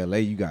 LA,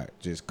 you got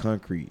just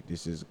concrete.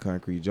 This is a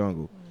concrete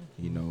jungle.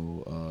 You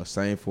know,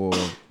 same for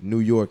New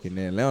York and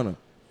Atlanta.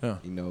 Yeah.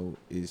 You know,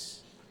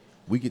 it's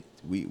we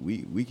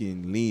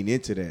can lean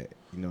into that.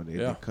 You know,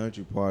 the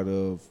country part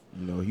of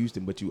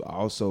Houston, but you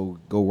also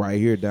go right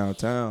here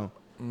downtown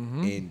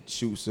and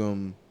shoot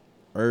some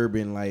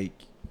urban like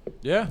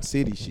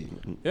city shit.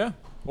 Yeah.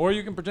 Or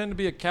you can pretend to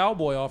be a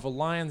cowboy off of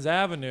Lyons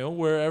Avenue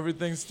where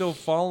everything's still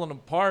falling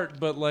apart,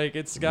 but like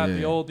it's got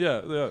the old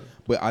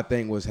But I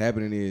think what's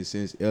happening is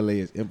since LA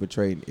is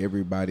infiltrating,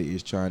 everybody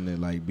is trying to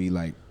like be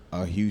like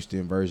a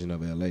Houston version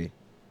of LA.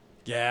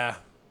 Yeah.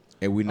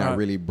 And we're not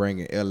really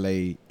bringing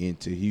LA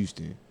into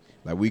Houston.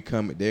 Like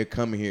they're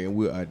coming here and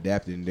we're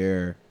adapting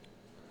their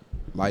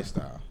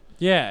lifestyle.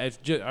 Yeah, it's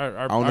just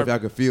I don't know if y'all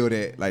can feel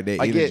that, like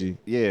that energy.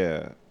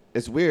 Yeah.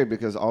 It's weird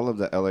because all of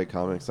the LA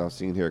comics I've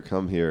seen here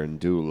come here and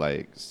do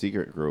like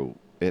secret group.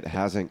 It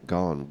hasn't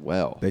gone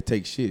well. They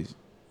take shits.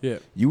 Yeah.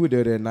 You were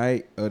there that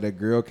night. That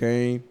girl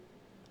came,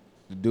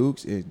 the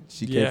Dukes, and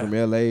she came from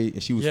LA,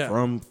 and she was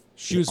from.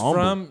 She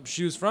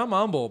was from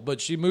Humble,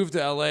 but she moved to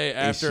LA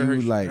after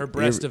her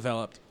breast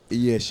developed.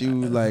 Yeah, she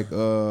was like,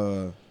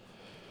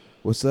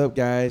 "What's up,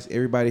 guys?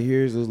 Everybody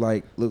here looks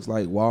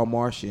like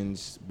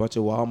Walmartians. Bunch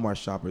of Walmart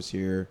shoppers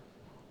here.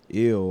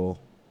 Ew."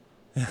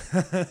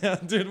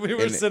 Dude, we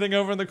were sitting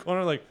over in the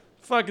corner like,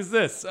 fuck is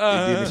this? One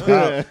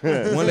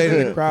lady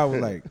in the crowd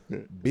was like,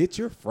 bitch,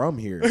 you're from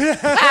here. And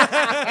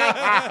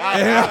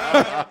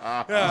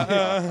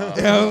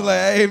I was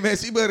like, hey, man,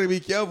 she better be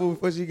careful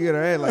before she get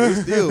her ass. Like,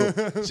 it's still,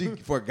 she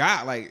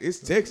forgot. Like, it's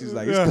Texas.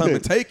 Like, it's come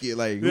and take it.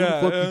 Like, who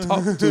the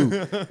fuck you talking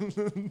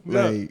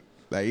to?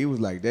 Like, it was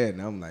like that.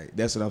 And I'm like,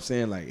 that's what I'm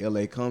saying. Like,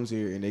 LA comes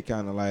here and they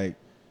kind of like,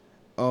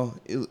 oh,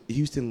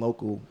 Houston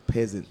local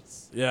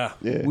peasants. Yeah.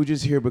 We're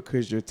just here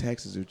because your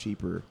taxes are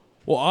cheaper.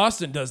 Well,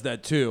 Austin does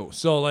that too.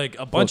 So like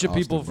a bunch of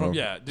people Austin,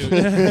 dude.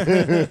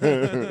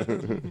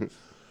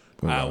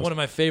 One of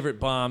my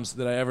favorite bombs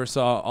that I ever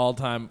saw all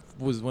time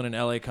was when an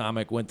LA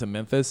comic went to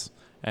Memphis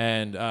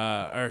and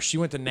or she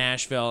went to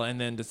Nashville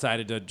and then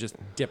decided to just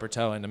dip her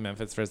toe into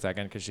Memphis for a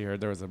second because she heard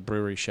there was a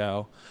brewery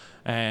show,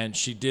 and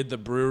she did the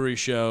brewery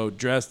show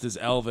dressed as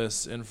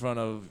Elvis in front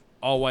of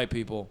all white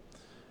people.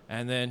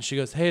 And then she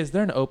goes, hey, is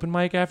there an open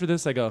mic after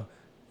this? I go,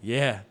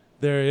 yeah,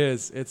 there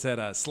is. It's at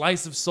a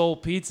Slice of Soul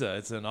Pizza.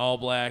 It's an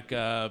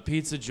all-black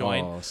pizza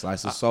joint. Oh,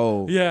 Slice of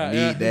Soul. Yeah.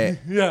 Need that.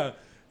 Yeah.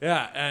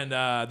 Yeah,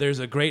 and there's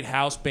a great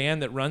house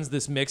band that runs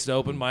this mixed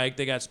open mic.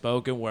 They got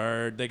spoken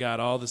word. They got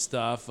all the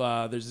stuff.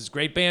 There's this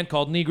great band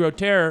called Negro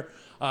Terror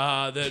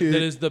that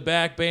is the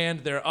back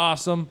band. They're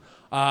awesome.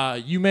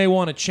 You may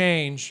want to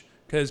change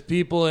because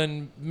people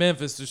in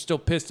Memphis are still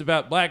pissed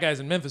about, black guys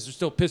in Memphis are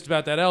still pissed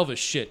about that Elvis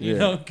shit, you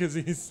know, because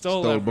he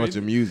stole a bunch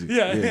of music.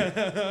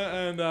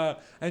 Yeah.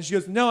 And she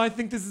goes, no, I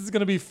think this is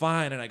going to be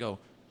fine. And I go,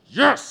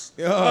 yes!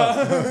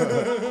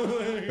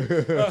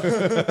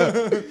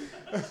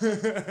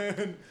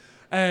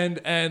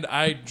 And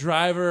I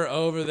drive her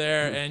over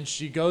there, and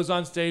she goes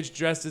on stage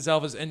dressed as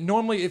Elvis. And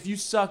normally, if you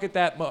suck at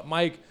that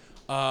mic,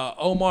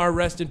 Omar,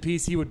 rest in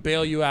peace, he would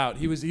bail you out.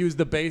 He was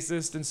the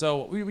bassist, and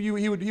so he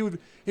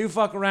would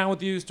fuck around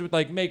with you to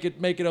like make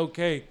it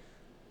okay.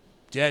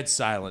 Dead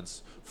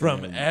silence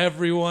from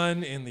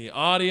everyone in the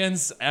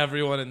audience,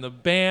 everyone in the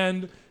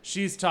band.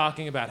 She's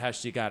talking about how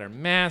she got her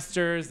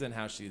master's and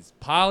how she's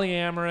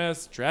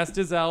polyamorous, dressed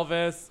as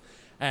Elvis,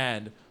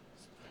 and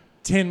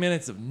 10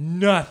 minutes of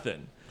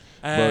nothing.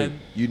 And Bro,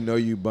 you know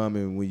you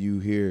bumming when you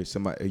hear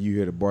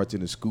the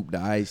bartender scoop the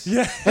ice.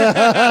 Yeah.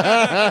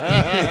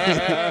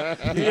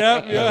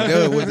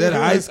 Yep. Was that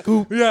an ice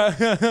scoop? Yeah.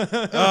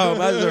 Oh,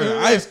 my an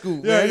ice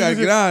scoop. Man, I gotta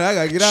get out. I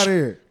gotta get out of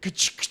here.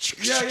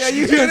 Yeah,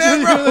 you hear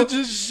that, bro?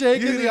 Just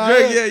shaking the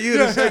ice. ice. Yeah, you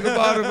the shake the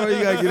bottle, bro.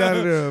 You gotta get out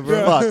of there,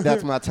 bro. Fuck,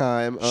 that's my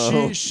time.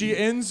 She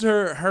ends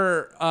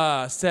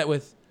her set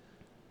with,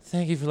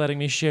 "Thank you for letting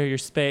me share your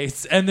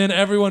space," and then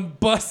everyone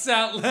busts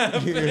out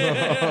laughing.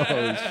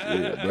 Oh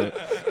shit, bro.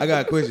 I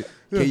got a question.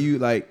 Can you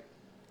like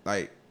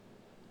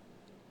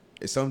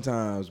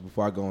sometimes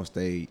before I go on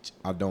stage,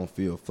 I don't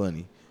feel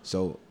funny,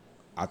 so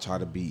I try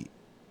to be,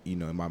 in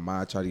my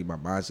mind, try to get my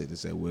mindset to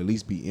say, well, at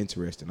least be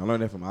interesting. I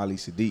learned that from Ali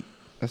Sadiq.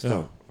 That's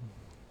dope.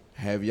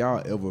 Have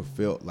y'all ever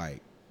felt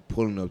like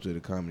pulling up to the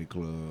comedy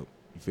club,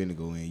 you finna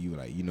go in, you were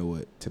like, you know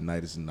what,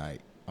 tonight is the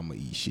night, I'm gonna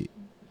eat shit?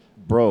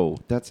 Bro,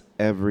 that's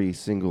every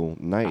single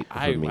night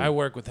for me. I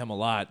work with him a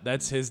lot.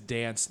 That's his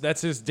dance.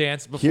 That's his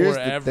dance before Here's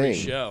the every thing.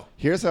 show.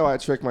 Here's how I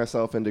trick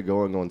myself into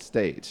going on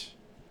stage.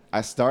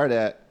 I start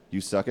at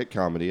 "You suck at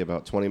comedy"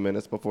 about 20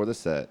 minutes before the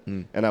set,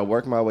 and I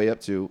work my way up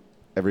to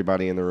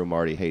 "Everybody in the room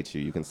already hates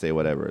you. You can say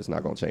whatever. It's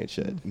not going to change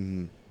shit."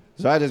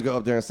 So I just go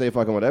up there and say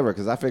fucking whatever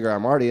because I figure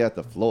I'm already at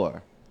the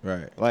floor.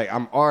 Right. Like,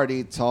 I'm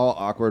already tall,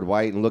 awkward,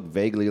 white, and look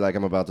vaguely like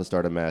I'm about to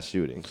start a mass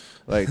shooting.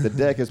 Like, the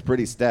deck is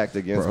pretty stacked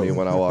against me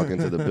when I walk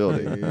into the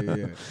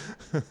building.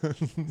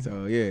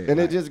 So, yeah. And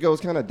it just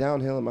goes kind of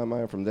downhill in my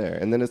mind from there.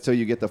 And then it's till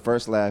you get the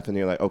first laugh, and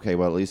you're like, okay,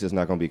 well, at least it's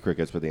not going to be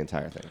crickets for the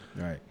entire thing.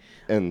 Right.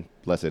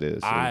 Unless it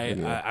is.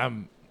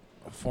 I'm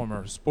a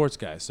former sports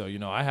guy, so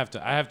I have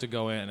to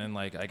go in and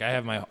like I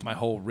have my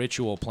whole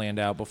ritual planned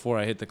out before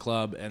I hit the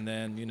club, and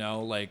then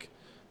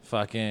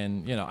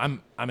fucking,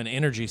 I'm an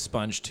energy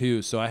sponge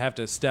too, so I have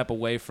to step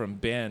away from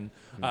Ben.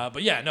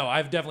 But yeah, no,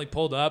 I've definitely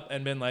pulled up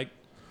and been like,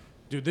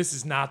 dude, this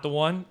is not the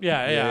one.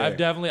 Yeah. I've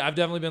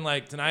definitely been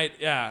like, tonight,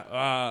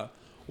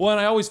 one,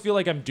 I always feel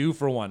like I'm due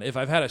for one. If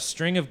I've had a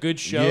string of good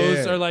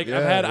shows or like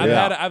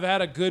I've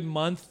had a good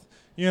month,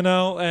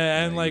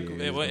 and like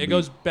it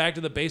goes back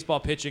to the baseball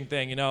pitching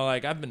thing,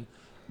 like I've been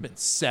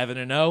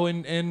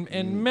 7-0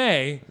 in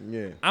May.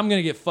 Yeah. I'm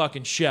gonna get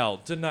fucking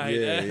shelled tonight.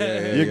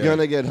 You're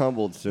gonna get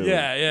humbled soon.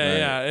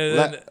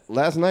 Yeah.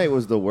 Last night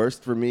was the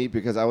worst for me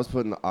because I was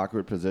put in an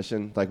awkward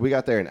position. Like, we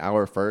got there an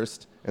hour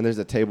first, and there's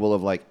a table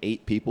of like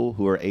 8 people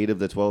who are 8 of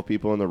the 12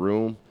 people in the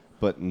room,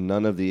 but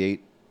none of the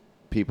 8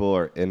 people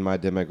are in my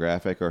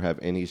demographic or have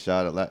any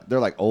shot at they're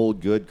like old,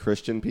 good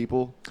Christian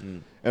people.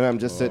 And I'm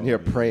just sitting here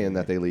praying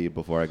that they leave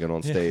before I get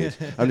on stage.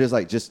 I'm just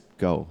like, just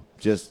go.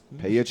 Just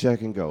pay your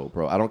check and go,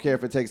 bro. I don't care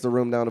if it takes the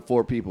room down to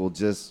 4 people.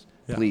 Just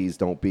please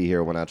don't be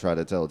here when I try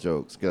to tell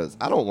jokes because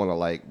I don't want to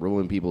like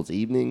ruin people's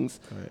evenings.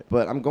 Right.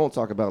 But I'm going to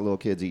talk about little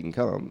kids eating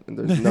cum. And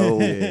there's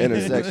no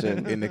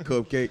intersection. In the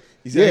cupcake.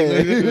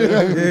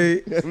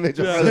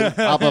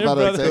 Pop up out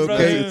of the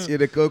cupcake. Yeah,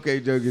 the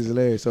cupcake joke is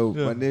hilarious. So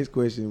my next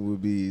question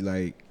would be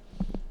like,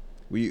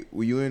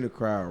 were you in the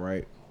crowd,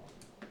 right?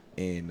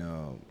 And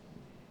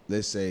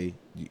let's say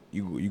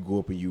you go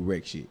up and you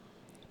wreck shit,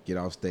 get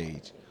off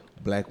stage.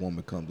 Black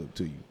woman comes up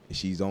to you and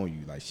she's on you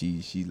like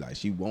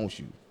she wants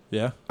you.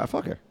 Yeah, I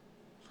fuck her.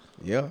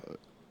 Yeah,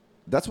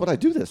 that's what I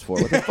do this for.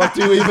 What the fuck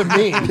do you even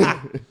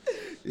mean?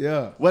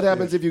 Yeah. What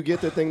happens if you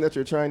get the thing that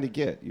you're trying to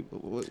get?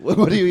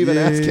 What are you even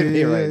asking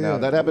me right now?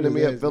 That happened to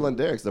me at Phil and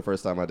Derek's the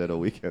first time I did a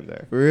weekend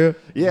there. For real?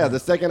 Yeah, the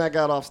second I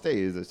got off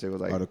stage, the shit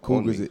was like, the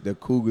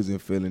Cougars in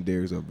Phil and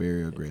Derek's are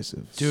very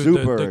aggressive. Dude,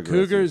 super the aggressive.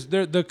 Cougars,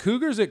 the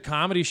Cougars at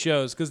comedy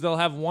shows, because they'll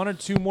have 1 or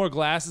 2 more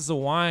glasses of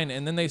wine,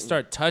 and then they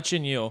start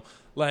touching you.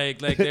 Like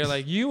they're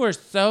like, you are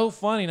so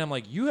funny. And I'm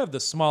like, you have the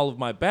small of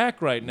my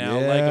back right now,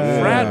 like a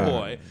frat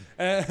boy.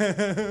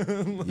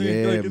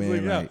 Yeah,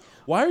 man, like-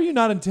 why are you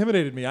not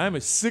intimidating me? I'm a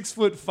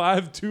 6'5",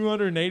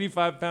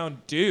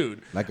 285-pound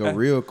dude. Like a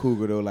real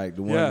cougar though, like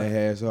the one Yeah. that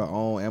has her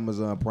own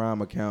Amazon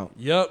Prime account.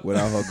 Yep. With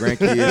all her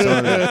grandkids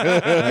on it.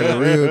 Like a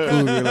real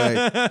cougar.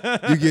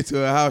 Like you get to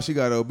her house, she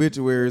got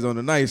obituaries on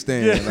the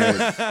nightstand.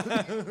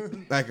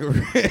 Like Do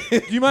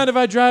you mind if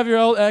I drive your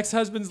old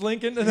ex-husband's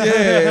Lincoln?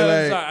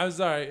 Yeah, I'm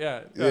sorry.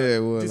 Yeah. Yeah,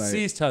 well,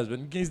 deceased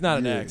husband. He's not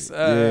an ex.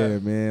 yeah,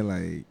 man,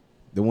 like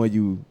the one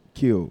you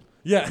killed.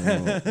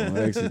 Yeah. On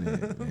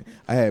accident, man.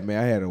 I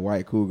had a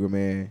white cougar,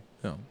 man.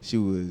 Yeah. She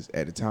was,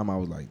 at the time I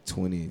was like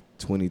 20,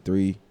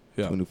 23,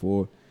 Yeah.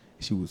 24.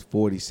 She was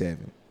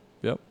 47.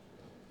 Yep.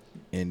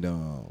 And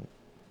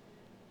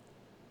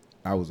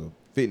I was a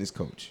fitness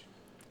coach.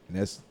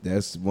 And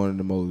that's one of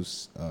the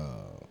most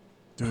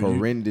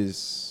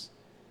horrendous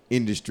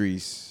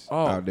industries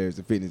out there is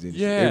the fitness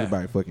industry. Yeah.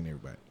 Everybody fucking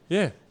everybody.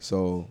 Yeah.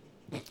 So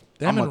Them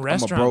and I'm a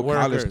restaurant broke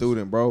workers. college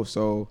student, bro.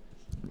 So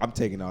I'm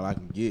taking all I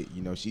can get.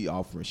 You know, she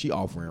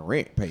offering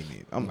rent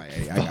payment. I'm like,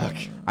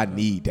 hey, I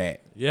need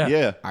that. Yeah.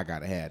 Yeah. I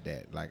gotta have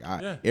that. Like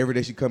Yeah. every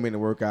day she come in to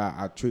work out,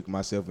 I trick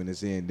myself into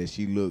saying that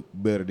she looked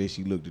better than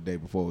she looked the day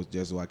before,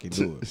 just so I can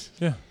do it.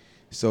 Yeah.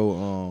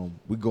 So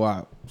we go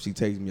out. She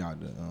takes me out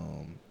to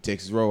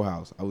Texas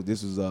Roadhouse.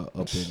 This was up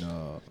in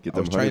Get I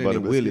was them honey training butter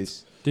in biscuits.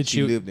 Willis. Did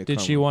She lived in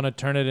she Conroe. want to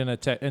turn it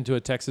into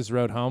a Texas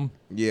Road home?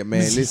 Yeah,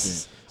 man.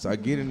 Listen. So I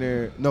get in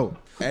there. No,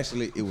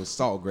 actually, it was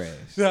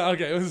Saltgrass. Yeah.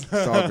 Okay. It was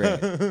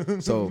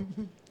Saltgrass. So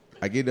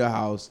I get to the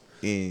house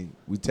and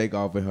we take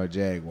off in her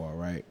Jaguar,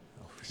 right?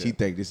 She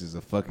think this is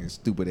a fucking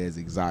stupid ass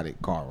exotic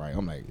car, right?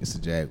 I'm like, it's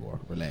a Jaguar.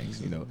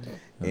 Relax, you know.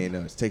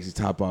 And she takes the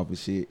top off and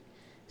shit.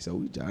 So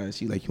we drive.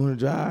 She like, you want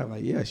to drive? I'm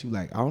like, yeah. She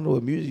like, I don't know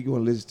what music you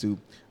want to listen to.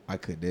 I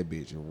cut that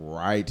bitch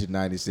right to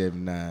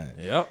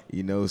 97.9. Yep.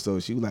 You know, so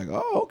she was like,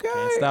 oh, okay.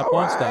 Can't stop, all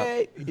won't stop.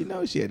 right. You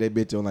know, she had that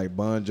bitch on like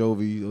Bon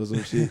Jovi or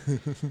some shit.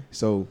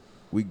 So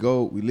we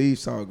leave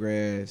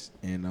Saltgrass,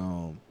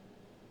 and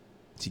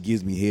she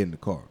gives me head in the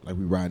car. Like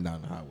we riding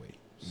down the highway.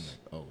 I'm like,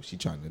 oh, she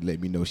trying to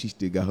let me know she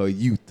still got her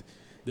youth.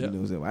 Yep. You know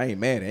what I'm saying? I ain't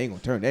mad. I ain't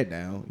gonna turn that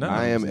down. No. You know I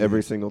what am I'm saying?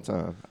 every single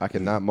time. I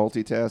cannot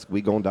multitask.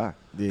 We gonna die.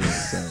 Yeah.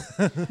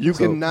 So You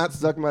So- cannot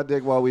suck my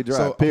dick while we drive.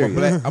 So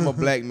period. I'm a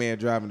black man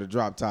driving the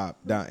drop top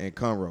down in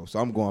Conroe, so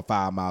I'm going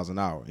 5 miles an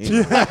hour.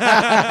 You know?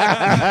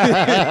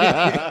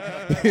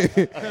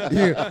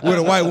 Yeah, with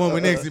a white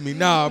woman next to me,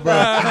 nah, bro.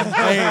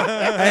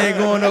 I ain't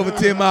going over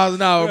 10 miles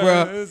an hour,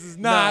 bro. This is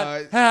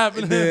not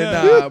happening. Yeah,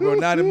 nah, bro.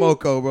 Not in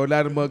Moco, bro.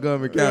 Not in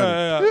Montgomery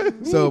County.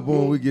 Yeah. So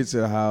boom, we get to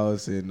the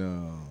house, and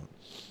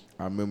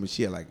I remember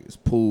she had like this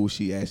pool.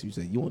 She asked me,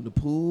 she said, "You want the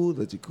pool,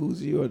 the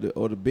jacuzzi,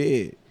 or the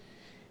bed?"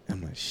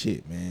 I'm like,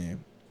 "Shit,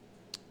 man,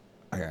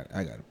 I got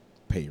to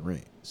pay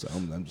rent, so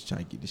I'm just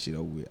trying to get this shit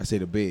over with." I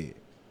said, "The bed."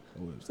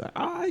 It's like,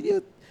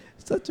 you're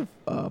such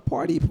a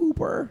party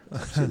pooper,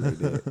 shit like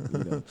that,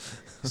 you know.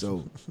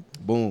 So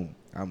boom,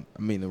 I'm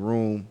in the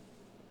room.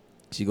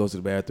 She goes to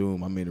the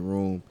bathroom. I'm in the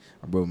room.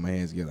 I'm rubbing my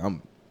hands together.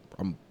 I'm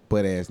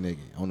butt ass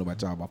naked. I don't know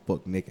about y'all, but I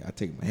fuck naked. I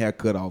take my hair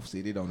cut off,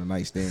 sit it on the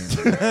nightstand.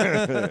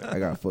 I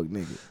got fuck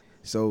naked.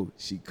 So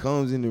she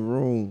comes in the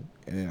room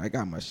and I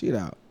got my shit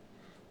out.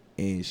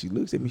 And she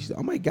looks at me, she said,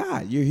 "Oh my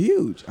God, you're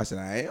huge." I said,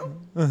 "I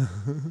am?"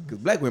 Because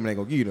black women ain't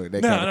gonna give you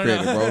that kind of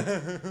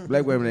credit, bro.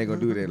 Black women ain't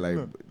gonna do that. Like,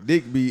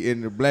 dick be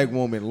in the black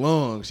woman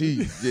lungs. She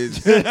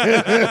just trying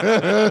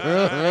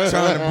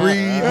to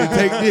breathe and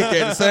take dick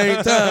at the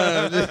same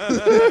time.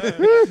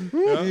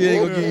 She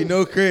ain't gonna give you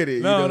no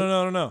credit.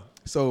 No.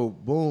 So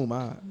boom,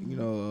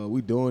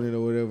 we doing it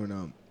or whatever,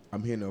 and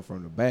I'm hitting her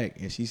from the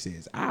back, and she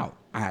says, "Ow!"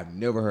 I have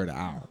never heard of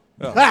 "ow."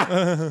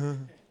 Oh.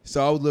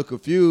 So I was a little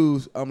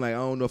confused. I'm like, I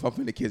don't know if I'm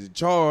finna catch a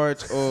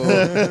charge or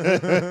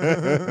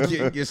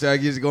guess I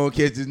just gonna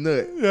catch this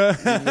nut. You know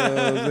what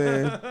I'm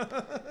saying?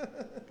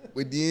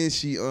 But then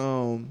she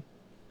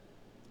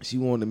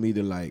wanted me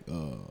to like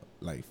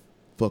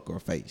fuck her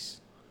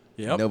face.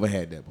 Yep. Never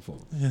had that before.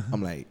 Yeah.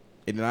 I'm like,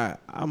 and then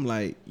I'm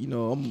like,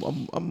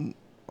 I'm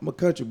a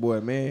country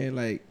boy, man.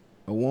 Like,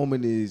 a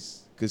woman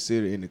is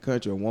considered in the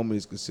country. A woman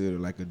is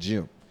considered like a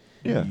gym.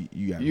 Yeah.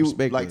 You got You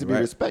respect like her, to be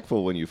right?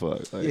 respectful when you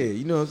fuck. Like, Yeah,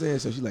 you know what I'm saying?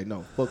 So she's like,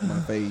 "No, fuck my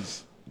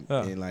face."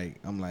 Yeah. And like,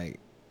 I'm like,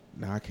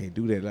 "Nah, I can't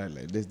do that.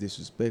 Like that's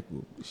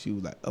disrespectful." She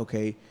was like,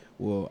 "Okay,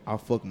 well, I'll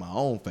fuck my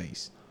own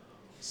face."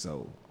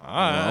 So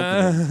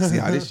I'm finna see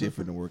how this shit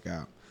finna work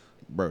out.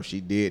 Bro, she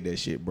did that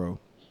shit, bro.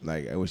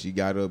 Like, when she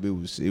got up, it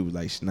was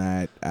like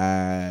snot,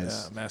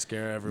 eyes. Yeah,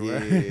 mascara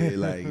everywhere. Yeah,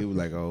 like, it was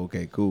like, oh,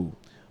 okay, cool.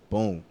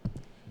 Boom.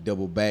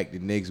 Double back the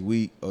next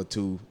week or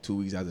two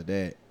weeks after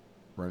that,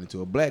 run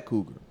into a black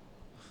cougar.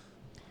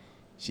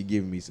 She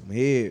giving me some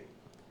head.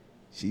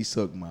 She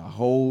sucked my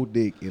whole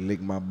dick and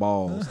licked my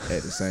balls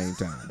at the same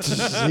time.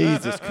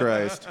 Jesus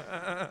Christ.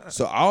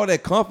 So all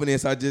that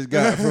confidence I just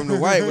got from the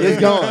white woman,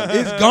 It's gone.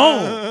 It's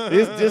gone.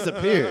 It's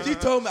disappeared. She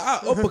told me I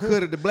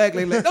uppercutted the black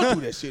lady. Like, don't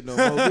do that shit no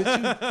more,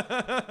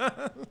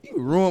 bitch. You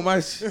ruined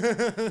my shit.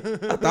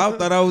 I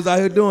thought I was out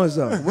here doing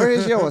something. Where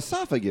is your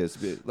esophagus,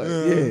 bitch? Like,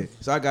 Yeah.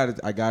 So I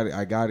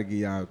gotta give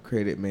y'all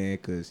credit, man,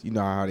 because you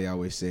know how they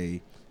always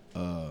say,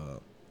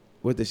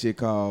 what the shit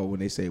called when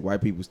they say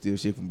white people steal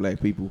shit from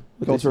black people?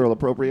 Cultural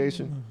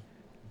appropriation.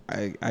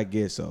 I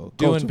guess so.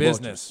 Doing Culture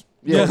business.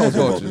 Yeah,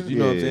 vultures. You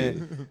know what I'm Yeah,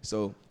 saying?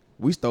 So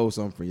we stole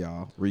something from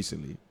y'all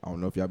recently. I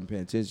don't know if y'all been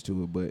paying attention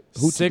to it, but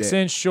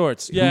 6-inch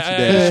shorts. Hoochie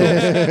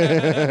Yeah.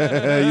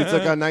 Daddy You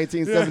took our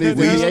 1970s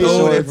we NBA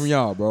stole that shorts. from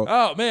y'all, bro.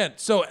 Oh man,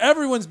 so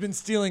everyone's been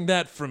stealing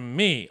that from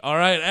me. All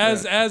right,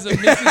 as a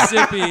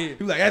Mississippi, He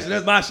was like,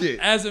 that's my shit.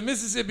 as a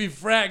Mississippi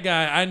frat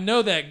guy, I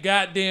know that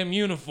goddamn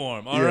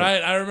uniform. All Yeah.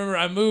 right, I remember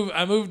I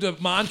moved to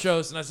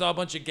Montrose and I saw a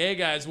bunch of gay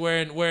guys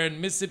wearing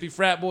Mississippi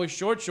frat boy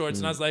shorts,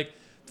 and I was like,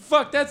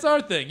 fuck, that's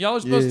our thing. Y'all are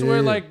supposed to wear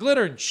Yeah. like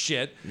glitter and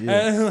shit.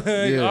 Yeah. And, like,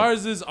 Yeah.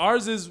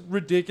 ours is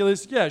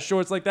ridiculous. Yeah,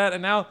 shorts like that.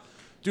 And now,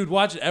 dude,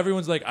 watch it.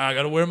 Everyone's like, I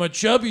gotta wear my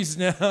chubbies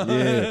now.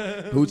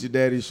 Yeah, Hoochie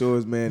Daddy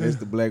shorts, man. That's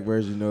the black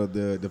version of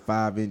the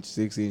 5-inch,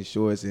 6-inch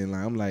shorts, and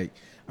like I'm like,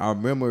 I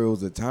remember it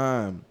was a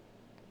time,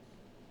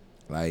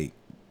 like,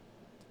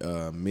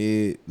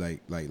 mid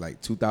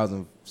like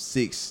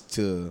 2006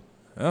 to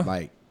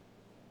like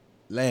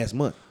last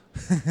month.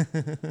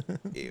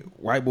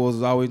 White boys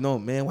was always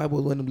known, man. White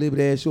boys wearing them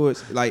liberty ass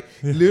shorts. Like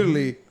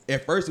literally,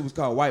 at first it was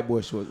called white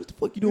boy shorts. What the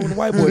fuck you doing with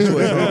white boy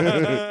shorts?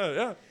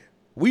 Yeah.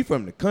 We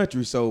from the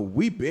country, so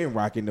we been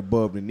rocking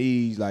above the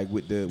knees, like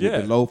with the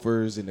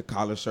loafers and the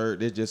collar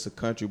shirt. It's just a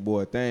country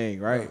boy thing,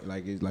 right?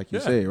 Like it's like you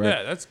said, right?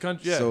 Yeah, that's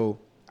country. Yeah. So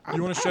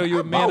You wanna show you a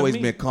I've man of always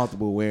me? been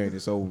comfortable wearing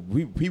it. So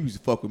people used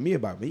to fuck with me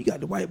about, man, you got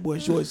the white boy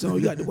shorts on,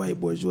 you got the white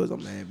boy shorts.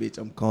 I'm like, bitch,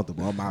 I'm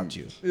comfortable. I'm out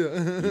here. Yeah.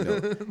 You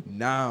know?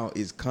 Now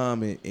it's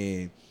common,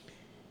 and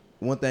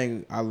one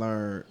thing I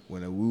learned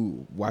when we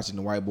were watching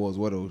the white boys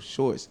wear those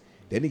shorts,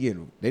 they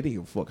didn't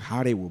give a fuck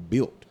how they were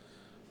built.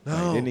 No.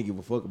 Like, they didn't give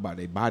a fuck about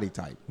their body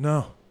type.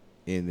 No.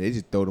 And they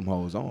just throw them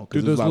hoes on. Dude, It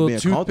was those about little being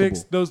toothpicks,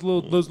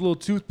 comfortable. those little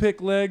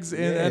toothpick legs, Yeah,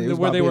 and it was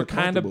where about they were being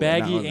kind of comfortable.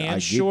 baggy Now, I and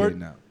get short. that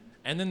now.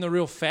 And then the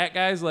real fat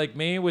guys like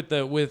me with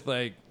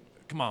like,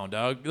 come on,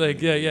 dog. Like,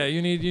 yeah,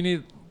 you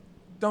need.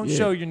 Don't Yeah.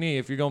 show your knee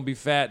if you're gonna be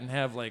fat and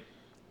have like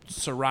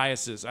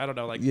psoriasis. I don't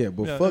know, like. Yeah,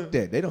 but fuck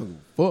that. They don't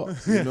give a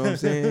fuck. You know what I'm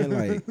saying?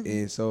 Like,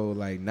 and so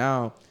like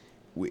now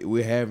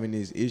we're having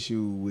this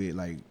issue with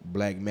like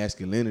black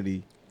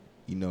masculinity.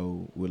 You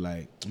know, with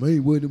like,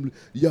 man, what them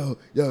y'all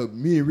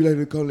me and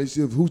related call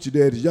themselves hoochie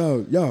daddies.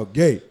 Y'all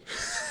gay.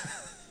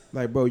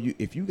 Like, bro,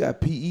 if you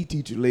got PE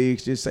teacher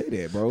legs, just say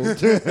that, bro. You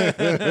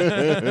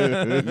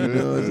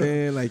know what I'm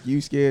saying? Like, you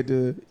scared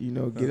to,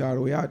 get all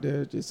the way out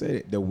there, just say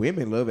that. The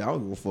women love it. I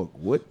don't give a fuck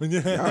what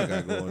y'all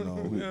got going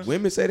on.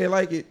 Women say they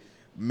like it,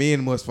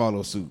 men must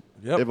follow suit.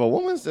 Yep. If a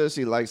woman says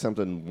she likes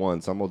something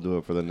once, I'm gonna do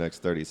it for the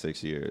next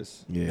 36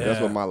 years. Yeah.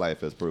 That's what my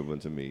life has proven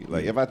to me.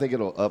 Like, if I think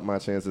it'll up my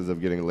chances of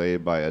getting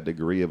laid by a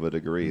degree,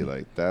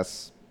 like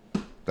that's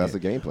a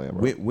game plan,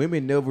 bro.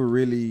 Women never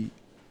really,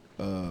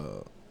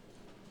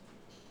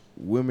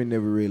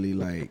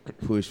 like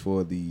push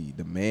for the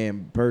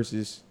man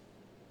purses.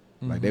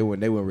 Like they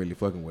weren't really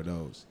fucking with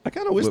those. I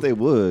kind of wish they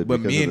would,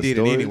 But because men of the did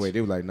stories. it anyway.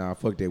 They were like, nah,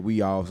 fuck that.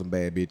 We all some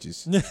bad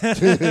bitches.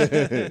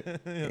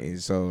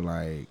 And so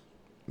like,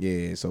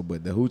 yeah. So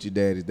but the hoochie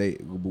daddies,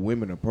 but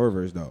women are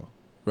perverts though.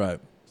 Right.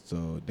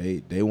 So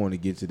they want to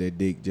get to that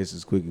dick just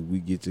as quick as we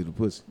get to the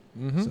pussy.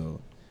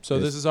 So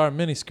that's- this is our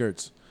mini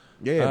skirts.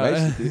 Yeah,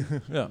 basically. Yeah.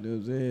 You know what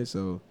I'm saying?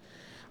 So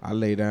I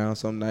lay down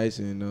some nights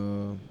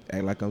and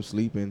act like I'm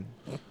sleeping.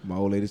 My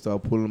old lady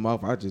start pulling them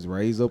off. I just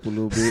raise up a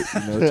little bit,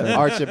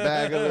 Arch your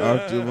back a little.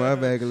 arch my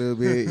back a little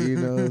bit, you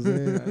know what I'm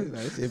saying?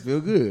 That shit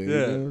feel good, Yeah. you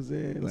know what I'm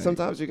saying? Like,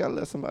 Sometimes you gotta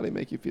let somebody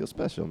make you feel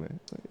special, man.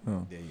 Like,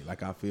 yeah,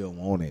 like I feel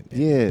wanted. At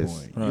yes, this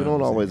point, you know what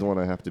don't I'm always saying? want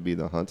to have to be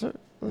the hunter.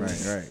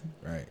 Right.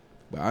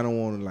 But I don't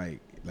want to like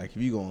if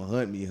you gonna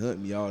hunt me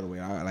all the way.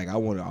 I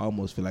want to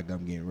almost feel like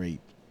I'm getting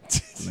raped.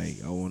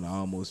 Like I want to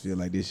almost feel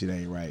like this shit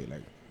ain't right.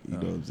 Like you know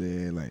what I'm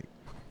saying? Like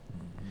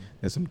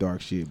that's some dark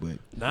shit. But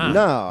One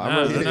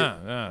Nah. of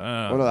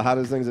the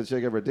hottest things a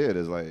chick ever did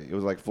is like, it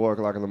was like 4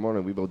 o'clock in the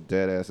morning. We both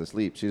dead ass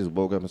asleep. She just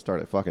woke up and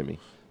started fucking me.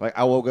 Like,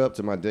 I woke up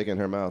to my dick in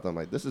her mouth. I'm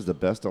like, this is the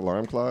best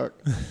alarm clock.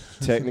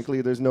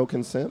 Technically, there's no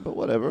consent, but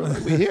whatever.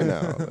 Like, we here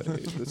now.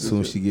 Like, as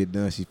soon as she get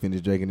done, she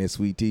finished drinking that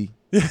sweet tea.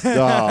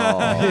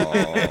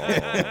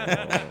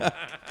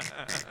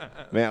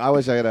 Man, I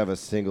wish I could have a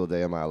single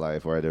day of my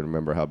life where I didn't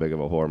remember how big of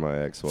a whore my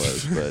ex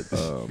was. But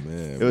Oh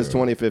man, it was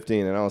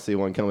 2015, and I don't see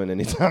one coming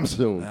anytime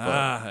soon.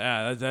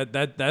 Yeah,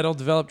 that'll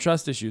develop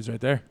trust issues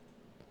right there.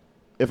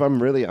 If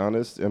I'm really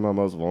honest, in my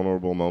most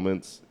vulnerable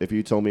moments, if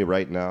you told me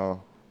right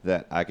now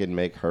that I could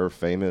make her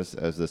famous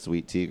as the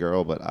sweet tea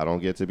girl, but I don't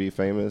get to be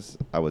famous,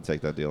 I would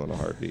take that deal in a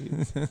heartbeat.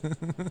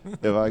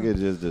 If I could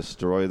just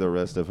destroy the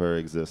rest of her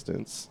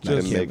existence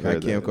and make her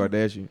like Kim that.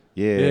 Kardashian.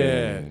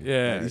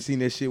 Yeah. You seen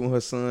that shit when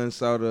her son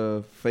saw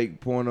the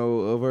fake porno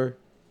of her?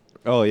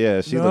 Oh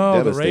yeah, she No, looked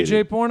the devastated. Ray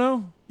J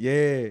porno?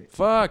 Yeah.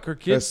 Fuck, her Her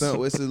kids. son,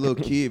 it's a little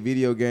kid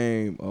video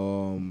game.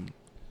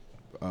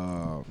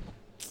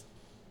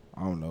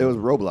 I don't know. It was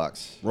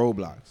Roblox.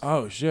 Roblox.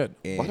 Oh shit.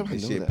 And Why do I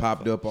this know shit that?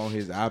 popped up on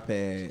his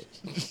iPad.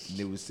 And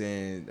it was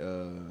saying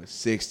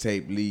sex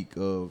tape leak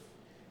of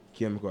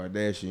Kim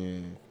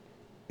Kardashian.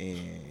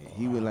 And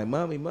he was like,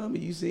 Mommy,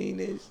 you seen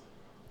this?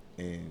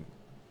 And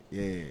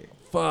yeah.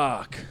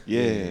 Fuck.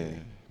 Yeah.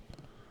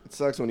 It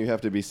sucks when you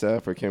have to be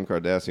sad for Kim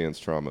Kardashian's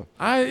trauma.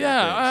 I don't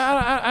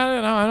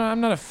know. I'm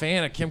not a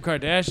fan of Kim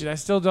Kardashian. I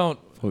still don't.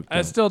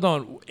 I still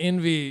don't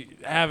envy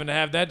having to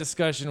have that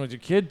discussion with your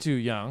kid too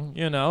young.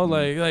 You know,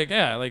 like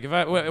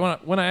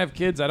if when I have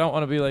kids, I don't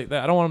want to be like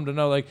that. I don't want them to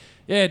know like,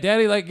 yeah,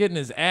 daddy like getting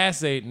his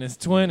ass ate in his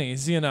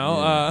 20s. You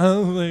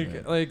know,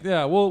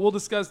 we'll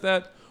discuss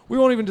that. We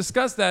won't even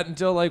discuss that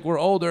until like we're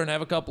older and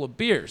have a couple of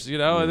beers. You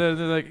know, and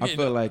then, like I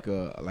feel like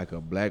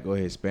a black or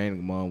Hispanic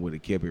mom would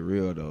have kept it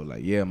real though.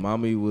 Like, yeah,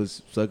 mommy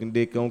was sucking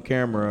dick on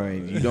camera,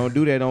 and you don't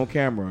do that on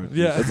camera.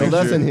 Yeah, it's a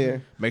lesson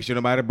here. Make sure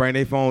nobody bring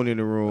their phone in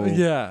the room.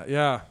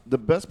 Yeah. The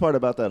best part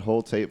about that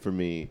whole tape for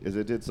me is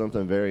it did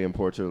something very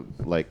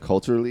important, like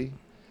culturally.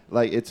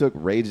 Like it took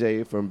Ray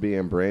J from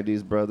being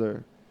Brandy's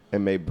brother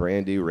and made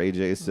Brandy Ray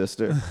J's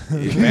sister.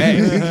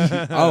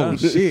 Oh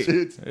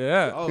shit!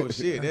 Yeah. Oh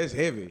shit! That's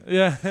heavy.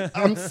 Yeah.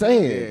 I'm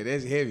saying. Yeah,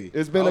 that's heavy.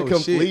 It's been a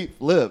complete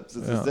flip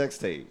since the sex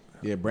tape.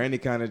 Yeah, Brandy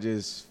kind of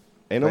just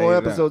ain't no more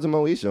faded episodes of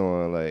Moesha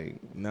on.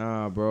 Like,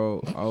 nah,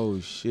 bro. Oh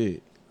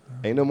shit.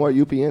 Ain't no more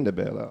UPN to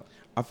bail out.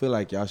 I feel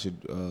like y'all should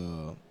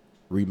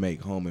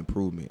remake Home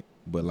Improvement,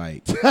 but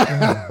like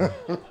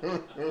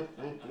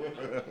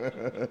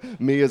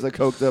me as a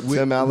coked up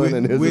Tim Allen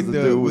and his as a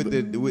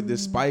dude with the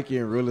spike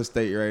in real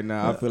estate right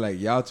now. I feel like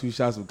y'all two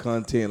shot some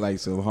content like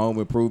some Home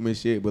Improvement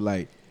shit, but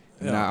like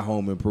not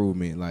Home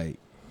Improvement. Like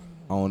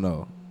I don't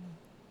know.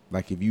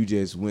 Like if you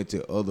just went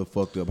to other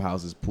fucked up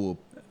houses, pull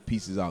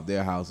pieces off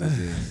their houses.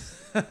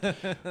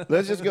 And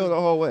let's just go the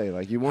whole way.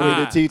 Like you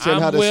wanted to teach him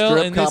how to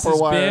strip copper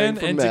wiring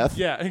from meth.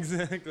 Yeah,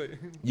 exactly.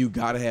 You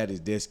gotta have this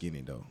desk in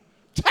it though.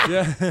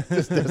 Yeah,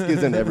 this desk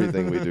is in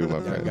everything we do,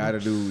 my friend.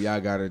 Y'all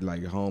gotta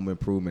like Home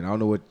Improvement. I don't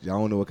know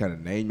what kind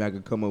of name y'all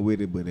could come up with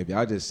it, but if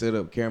y'all just set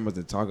up cameras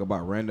and talk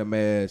about random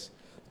ass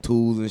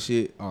tools and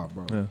shit, oh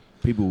bro,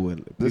 people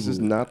would. This is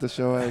not the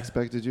show I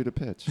expected you to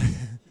pitch.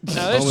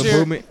 Now, Home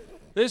Improvement.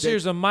 This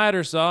here's a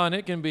miter saw, and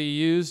it can be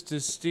used to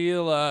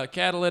steal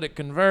catalytic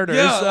converters.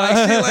 Yeah,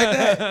 like shit like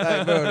that.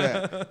 Like, bro,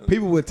 that.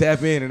 People would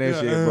tap in and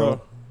that shit,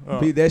 bro.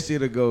 That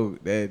shit would go.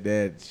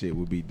 That shit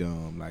would be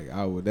dumb. Like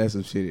I would. That's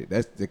some shit.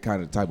 That's the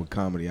kind of type of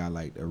comedy I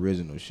like. The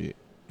original shit.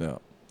 Yeah.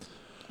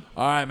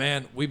 All right,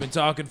 man. We've been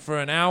talking for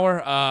an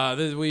hour.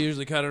 We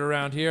usually cut it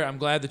around here. I'm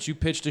glad that you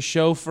pitched a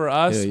show for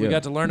us. Yeah. We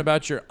got to learn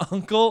about your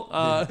uncle.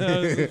 That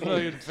was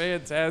fucking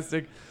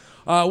fantastic.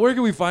 Where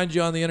can we find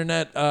you on the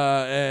internet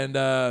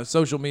and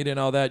social media and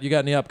all that? You got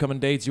any upcoming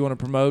dates you want to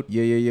promote?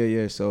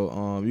 Yeah.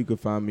 So you can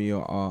find me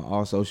on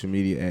all social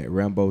media at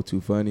Rambo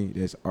Too Funny.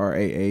 That's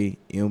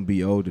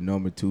RAAMBO, the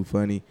number 2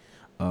 funny.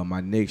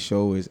 My next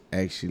show is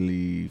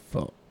actually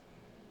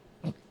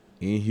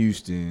in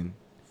Houston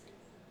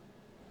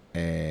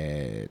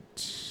at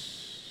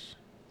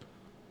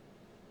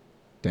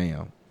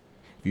damn.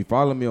 If you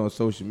follow me on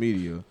social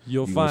media,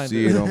 you'll will find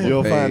see it on my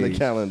You'll page. find the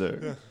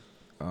calendar.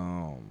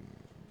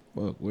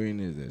 Fuck, when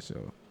is that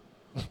show?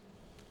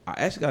 I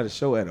actually got a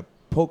show at a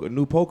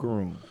new poker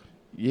room.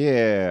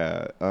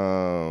 Yeah.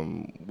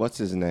 What's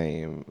his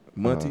name?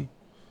 Monty.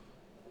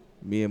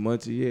 Me and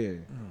Monty, yeah.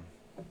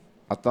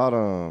 I thought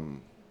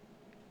God,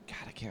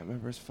 I can't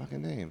remember his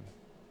fucking name.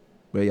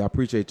 But yeah, I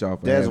appreciate y'all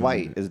for Des having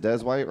White. me. Is Des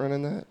White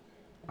running that?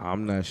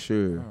 I'm not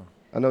sure.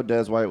 I know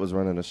Des White was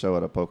running a show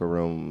at a poker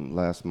room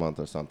last month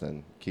or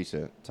something.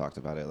 Keisha talked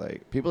about it.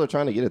 Like, people are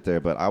trying to get it there,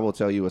 but I will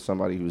tell you as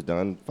somebody who's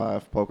done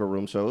 5 poker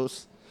room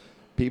shows,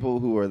 people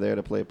who are there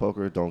to play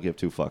poker don't give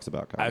 2 fucks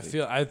about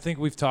comedy. I think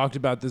we've talked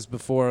about this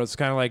before. It's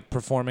kind of like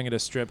performing at a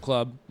strip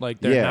club. Like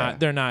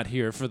they're not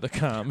here for the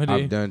comedy.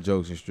 I've done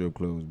jokes in strip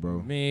clubs,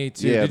 bro. Me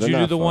too. Yeah, Did they're you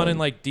do not the one fun. in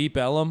like Deep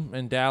Ellum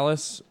in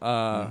Dallas?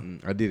 I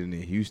did it in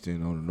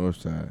Houston on the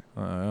north side.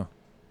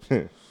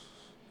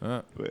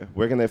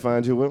 Where can they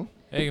find you, Will?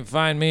 You can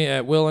find me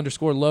at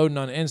Will_Loden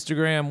on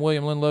Instagram,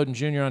 William Lynn Loden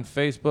Jr. on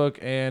Facebook,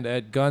 and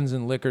at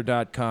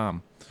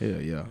gunsandliquor.com.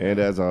 Yeah. And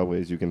as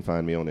always, you can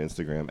find me on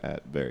Instagram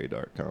at Very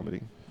Dark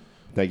Comedy.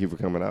 Thank you for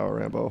coming out,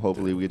 Rambo.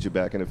 Hopefully we get you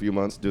back in a few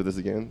months to do this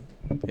again.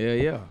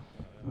 Yeah.